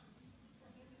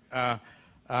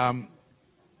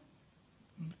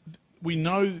we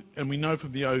know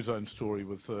from the ozone story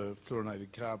with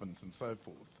fluorinated carbons and so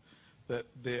forth that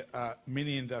there are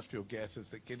many industrial gases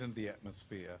that get into the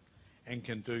atmosphere and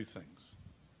can do things.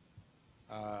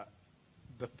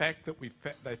 The fact that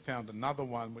they found another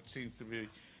one which seems to be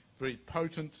very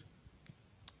potent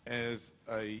as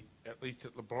at least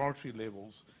at laboratory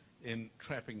levels in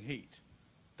trapping heat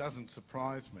doesn't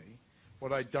surprise me.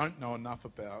 What I don't know enough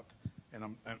about,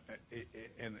 and it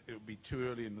would be too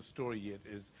early in the story yet,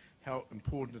 is how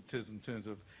important it is in terms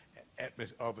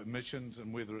of emissions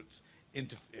and whether it's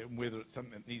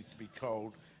something that needs to be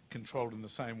culled controlled in the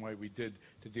same way we did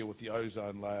to deal with the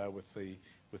ozone layer with the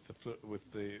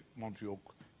Montreal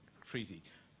Treaty.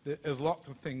 There's lots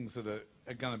of things that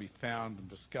are going to be found and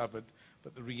discovered,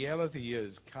 but the reality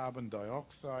is carbon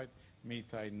dioxide,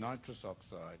 methane, nitrous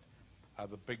oxide are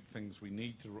the big things we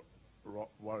need to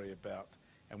worry about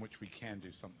and which we can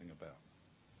do something about.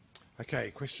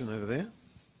 Okay, question over there.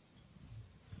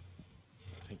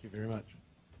 Thank you very much.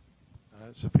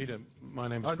 So Peter, my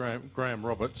name is Graham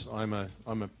Roberts. I'm a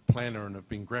planner and have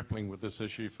been grappling with this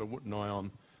issue for nigh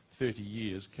on 30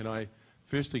 years. Can I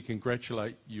firstly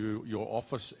congratulate you, your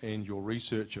office and your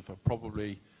researcher for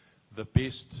probably the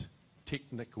best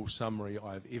technical summary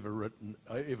I've ever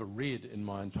read in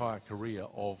my entire career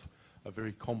of a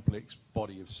very complex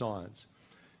body of science.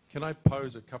 Can I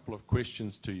pose a couple of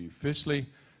questions to you? Firstly,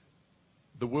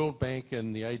 the World Bank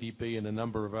and the ADB and a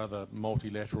number of other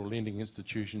multilateral lending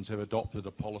institutions have adopted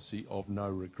a policy of no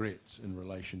regrets in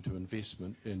relation to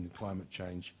investment in climate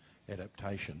change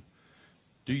adaptation.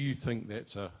 Do you think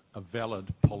that's a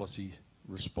valid policy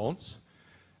response?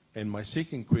 And my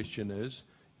second question is,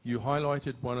 you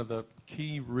highlighted one of the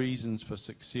key reasons for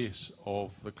success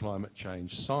of the climate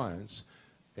change science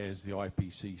as the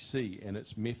IPCC and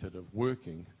its method of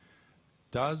working.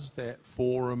 Does that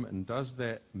forum and does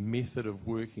that method of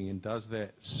working and does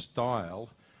that style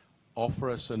offer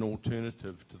us an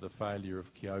alternative to the failure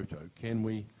of Kyoto? Can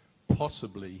we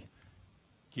possibly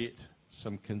get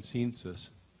some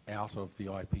consensus out of the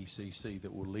IPCC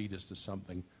that will lead us to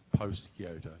something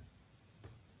post-Kyoto?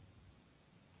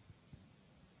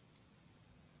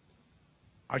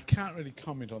 I can't really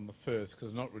comment on the first because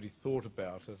I've not really thought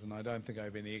about it, and I don't think I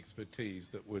have any expertise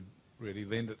that would really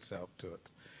lend itself to it.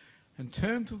 In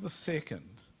terms of the second,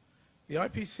 the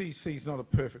IPCC is not a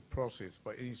perfect process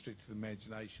by any stretch of the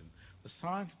imagination. The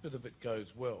science bit of it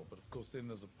goes well, but of course then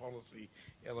there's a policy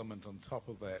element on top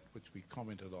of that, which we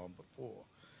commented on before.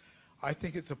 I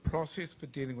think it's a process for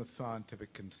dealing with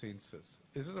scientific consensus.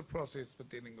 Is it a process for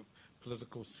dealing with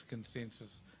political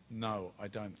consensus? No, I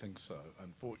don't think so,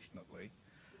 unfortunately.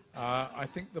 I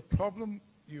think the problem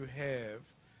you have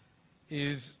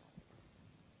is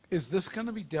this going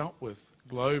to be dealt with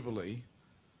globally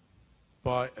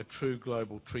by a true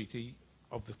global treaty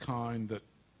of the kind that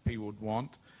people would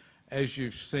want? As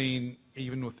you've seen,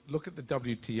 even with, look at the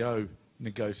WTO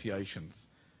negotiations.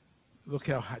 Look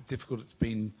how difficult it's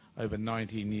been over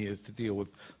 19 years to deal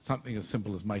with something as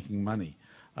simple as making money.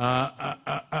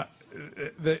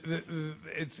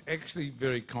 It's actually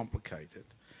very complicated.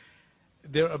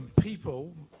 There are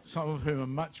people, some of whom are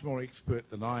much more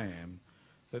expert than I am,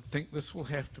 that think this will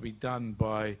have to be done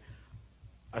by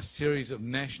a series of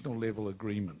national level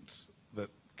agreements that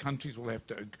countries will have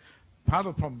to. Part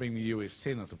of the problem being the US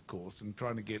Senate, of course, and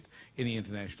trying to get any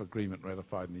international agreement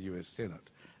ratified in the US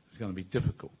Senate is going to be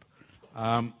difficult.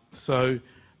 So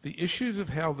the issues of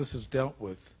how this is dealt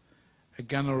with are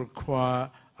going to require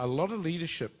a lot of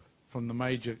leadership from the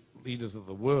major leaders of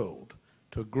the world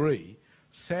to agree.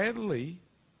 Sadly,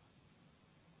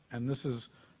 and this is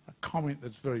a comment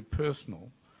that's very personal,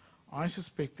 I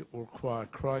suspect it will require a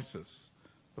crisis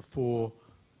before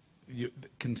the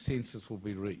consensus will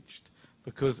be reached.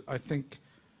 Because I think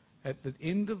at the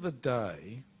end of the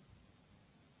day,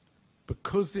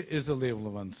 because there is a level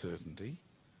of uncertainty,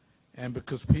 and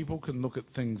because people can look at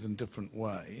things in different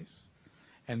ways,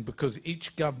 and because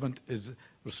each government is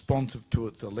responsive to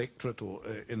its electorate or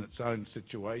in its own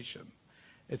situation,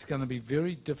 it's going to be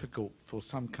very difficult for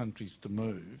some countries to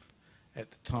move at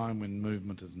the time when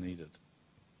movement is needed.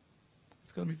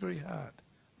 It's going to be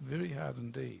very hard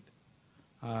indeed.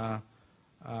 I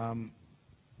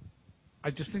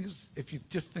just think if you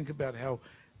just think about how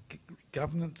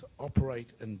governments operate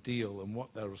and deal and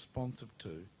what they're responsive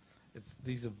to,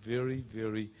 these are very,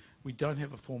 we don't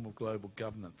have a form of global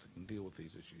governance that can deal with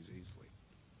these issues easily.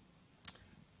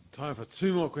 Time for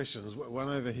two more questions. One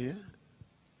over here.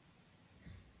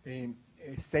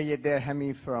 Sayed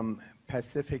Derhami from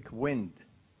Pacific Wind.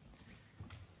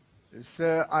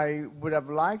 Sir, I would have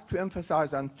liked to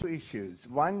emphasize on two issues.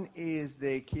 One is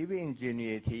the Kiwi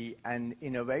ingenuity and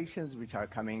innovations which are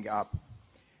coming up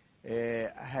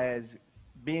has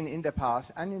been in the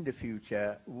past and in the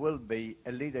future will be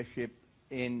a leadership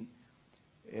in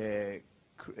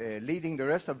leading the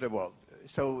rest of the world.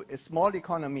 So a small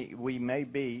economy we may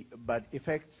be, but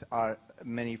effects are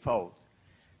manifold.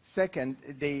 Second,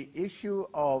 the issue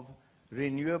of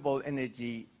renewable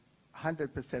energy,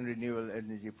 100% renewable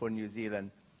energy for New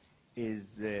Zealand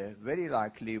is very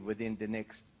likely within the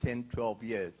next 10, 12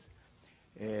 years.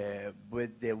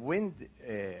 With the wind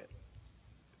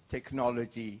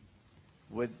technology,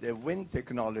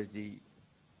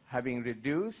 having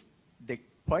reduced the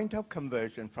point of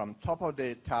conversion from top of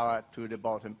the tower to the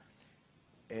bottom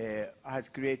has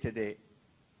created a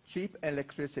cheap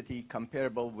electricity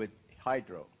comparable with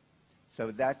hydro.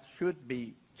 So that should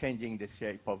be changing the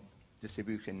shape of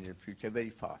distribution in the future very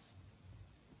fast.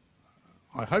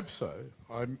 I hope so.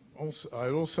 I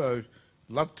also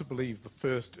love to believe the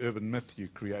first urban myth you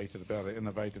created about our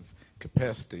innovative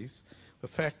capacities. The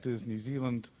fact is New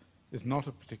Zealand is not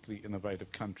a particularly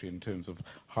innovative country in terms of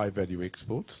high-value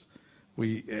exports.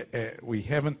 We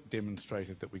haven't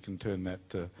demonstrated that we can turn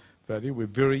that value. We're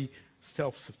very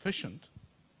self-sufficient,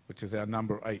 which is our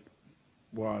number 8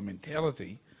 wire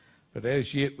mentality, but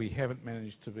as yet we haven't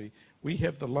managed to be. We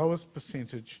have the lowest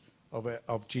percentage of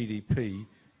GDP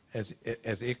as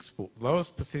export.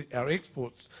 Our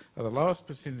exports are the lowest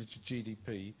percentage of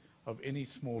GDP of any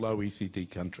small OECD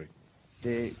country.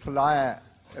 The flyer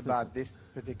about this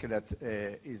particular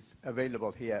is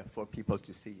available here for people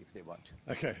to see if they want.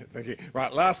 Okay, thank you.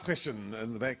 Right, last question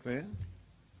in the back there.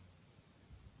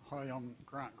 Hi, I'm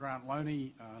Grant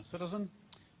Loney, citizen.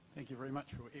 Thank you very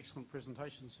much for your excellent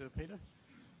presentation, Sir Peter.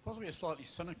 Possibly a slightly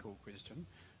cynical question.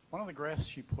 One of the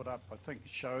graphs you put up, I think,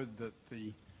 showed that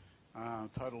the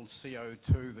total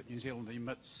CO2 that New Zealand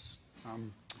emits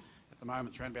at the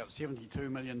moment is around about 72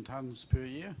 million tonnes per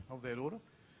year, of that order.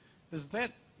 Is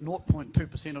that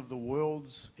 0.2% of the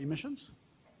world's emissions?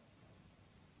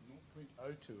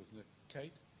 0.02, isn't it,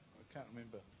 Kate? I can't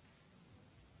remember.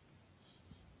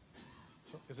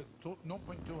 So is it 0.2 or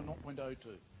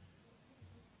 0.02?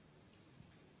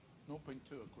 0.2, according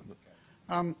to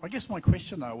Kate. I guess my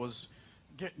question, though, was,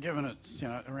 given it's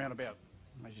around about,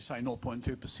 as you say,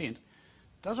 0.2%,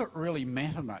 does it really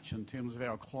matter much in terms of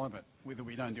our climate, whether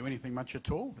we don't do anything much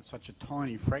at all? It's such a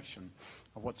tiny fraction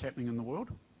of what's happening in the world.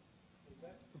 That's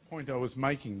the point I was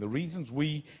making. The reasons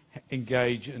we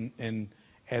engage in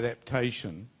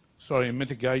mitigation,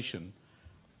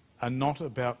 are not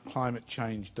about climate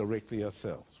change directly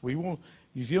ourselves.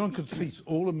 New Zealand could cease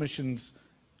all emissions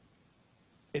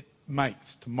it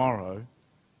makes tomorrow.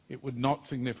 It would not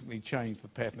significantly change the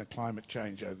pattern of climate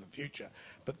change over the future.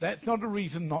 But that's not a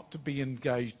reason not to be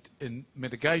engaged in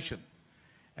mitigation.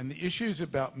 And the issues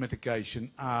about mitigation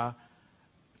are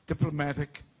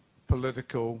diplomatic,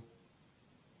 political,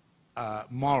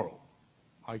 moral,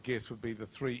 I guess would be the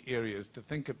 3 areas to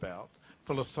think about,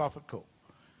 philosophical.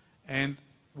 And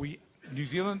New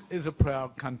Zealand is a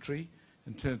proud country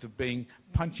in terms of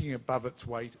punching above its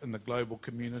weight in the global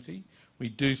community. We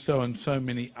do so in so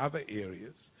many other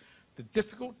areas. The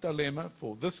difficult dilemma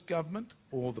for this government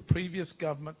or the previous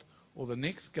government or the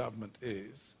next government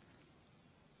is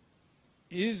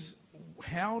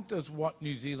how does what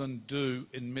New Zealand do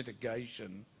in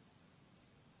mitigation,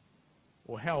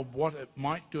 or what it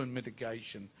might do in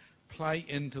mitigation, play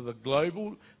into the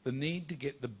need to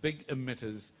get the big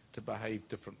emitters to behave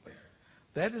differently.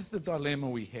 That is the dilemma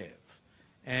we have.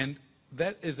 And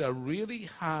that is a really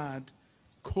hard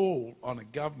call on a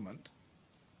government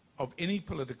of any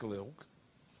political ilk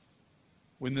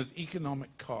when there's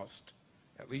economic cost,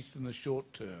 at least in the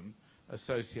short term,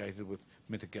 associated with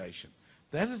mitigation.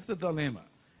 That is the dilemma.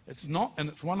 It's not, and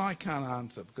it's one I can't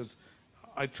answer because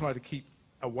I try to keep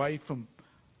away from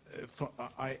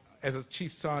as a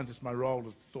chief scientist, my role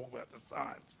is to talk about the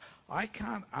science. I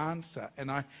can't answer,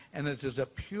 and it is a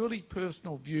purely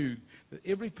personal view that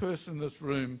every person in this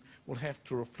room will have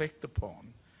to reflect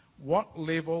upon. What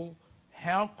level,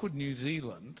 how could New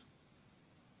Zealand,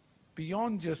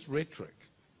 beyond just rhetoric,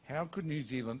 how could New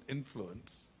Zealand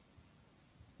influence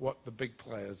what the big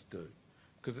players do?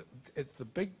 Because it's the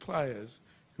big players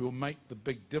who will make the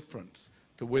big difference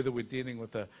to whether we're dealing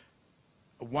with a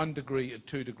 1 degree, a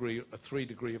 2 degree, a 3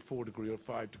 degree, a 4 degree, or a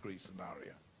 5 degree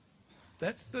scenario.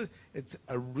 It's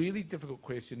a really difficult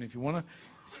question. If you want to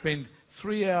spend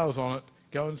 3 hours on it,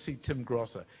 go and see Tim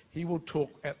Grosser. He will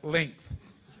talk at length.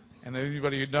 And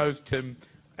anybody who knows Tim,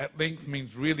 at length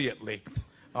means really at length,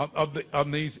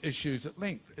 on these issues at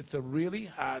length. It's a really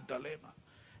hard dilemma.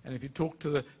 And if you talk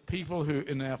to the people who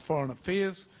in our foreign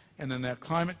affairs and in our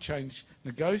climate change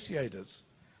negotiators,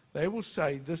 they will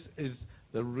say this is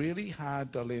the really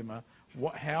hard dilemma.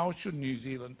 How should New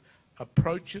Zealand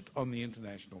approach it on the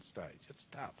international stage? It's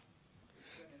tough.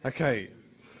 Okay.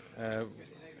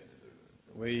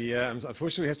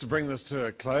 Unfortunately, we have to bring this to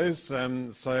a close.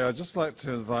 So I'd just like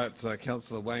to invite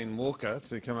Councillor Wayne Walker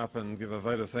to come up and give a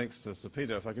vote of thanks to Sir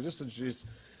Peter. If I could just introduce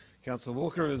Councillor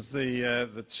Walker as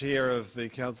the chair of the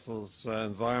Council's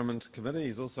Environment Committee.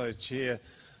 He's also chair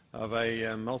of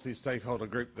a multi-stakeholder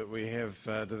group that we have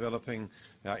developing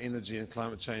our energy and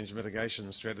climate change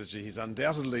mitigation strategy. He's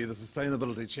undoubtedly the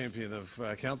sustainability champion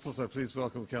of Council, so please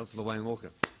welcome Councillor Wayne Walker.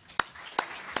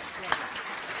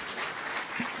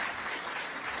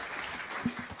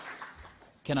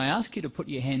 Can I ask you to put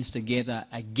your hands together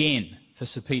again for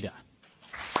Sir Peter?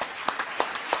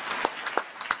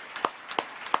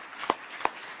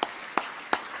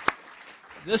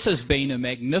 This has been a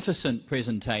magnificent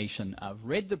presentation. I've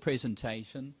read the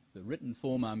presentation, the written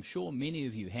form, I'm sure many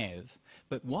of you have,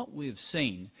 but what we've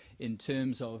seen in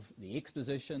terms of the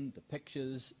exposition, the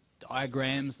pictures,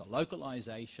 diagrams, the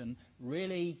localisation,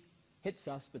 really hits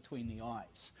us between the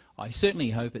eyes. I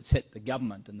certainly hope it's hit the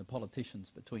government and the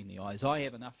politicians between the eyes. I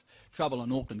have enough trouble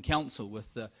in Auckland Council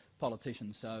with the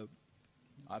politicians, so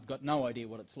I've got no idea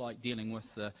what it's like dealing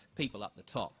with the people up the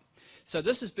top. So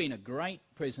this has been a great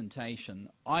presentation.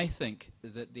 I think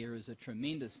that there is a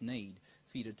tremendous need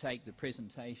for you to take the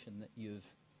presentation that you've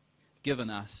given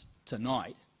us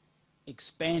tonight,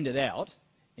 expand it out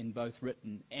in both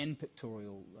written and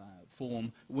pictorial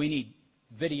form. We need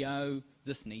video.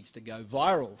 This needs to go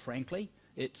viral, frankly.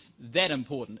 It's that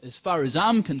important. As far as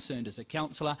I'm concerned as a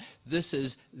councillor, this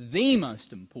is the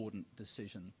most important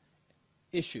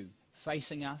issue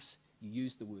facing us. You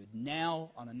used the word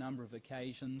now on a number of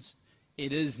occasions.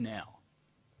 It is now.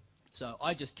 So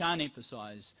I just can't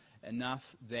emphasise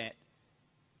enough that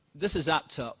this is up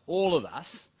to all of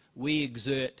us. We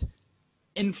exert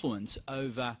influence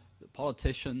over the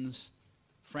politicians.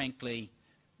 Frankly,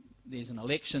 there's an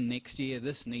election next year.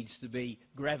 This needs to be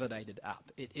gravitated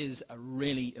up. It is a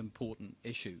really important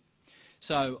issue.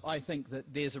 So I think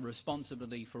that there's a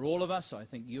responsibility for all of us. I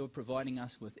think you're providing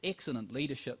us with excellent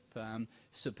leadership,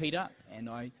 Sir Peter, and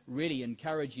I really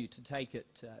encourage you to take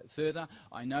it further.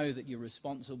 I know that you're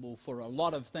responsible for a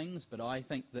lot of things, but I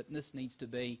think that this needs to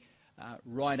be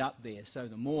right up there. So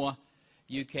the more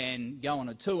you can go on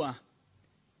a tour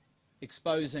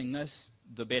exposing this,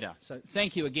 the better. So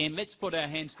thank you again. Let's put our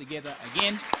hands together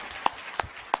again.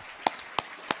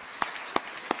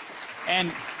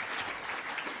 And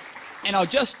I'll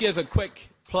just give a quick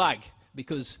plug,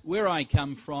 because where I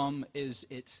come from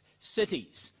it's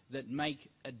cities that make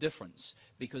a difference,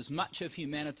 because much of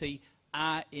humanity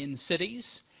are in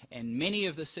cities, and many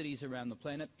of the cities around the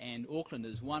planet, and Auckland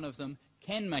is one of them,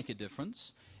 can make a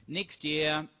difference. Next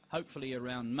year, hopefully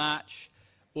around March,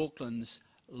 Auckland's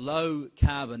low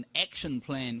carbon action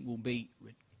plan will be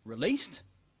released.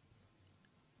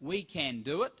 We can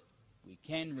do it. We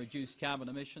can reduce carbon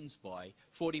emissions by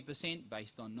 40%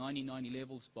 based on 1990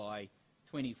 levels by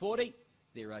 2040.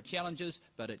 There are challenges,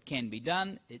 but it can be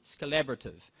done. It's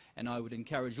collaborative. And I would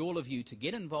encourage all of you to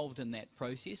get involved in that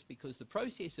process, because the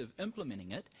process of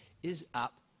implementing it is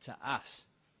up to us.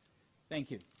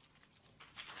 Thank you.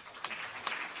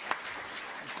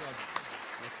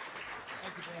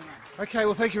 Okay,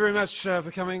 well, thank you very much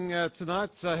for coming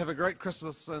tonight. Have a great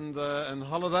Christmas and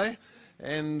holiday.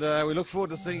 And we look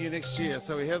forward to seeing you next year.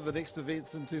 So we have the next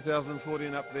events in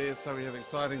 2014 up there. So we have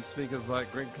exciting speakers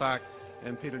like Greg Clark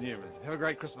and Peter Newman. Have a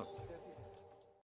great Christmas.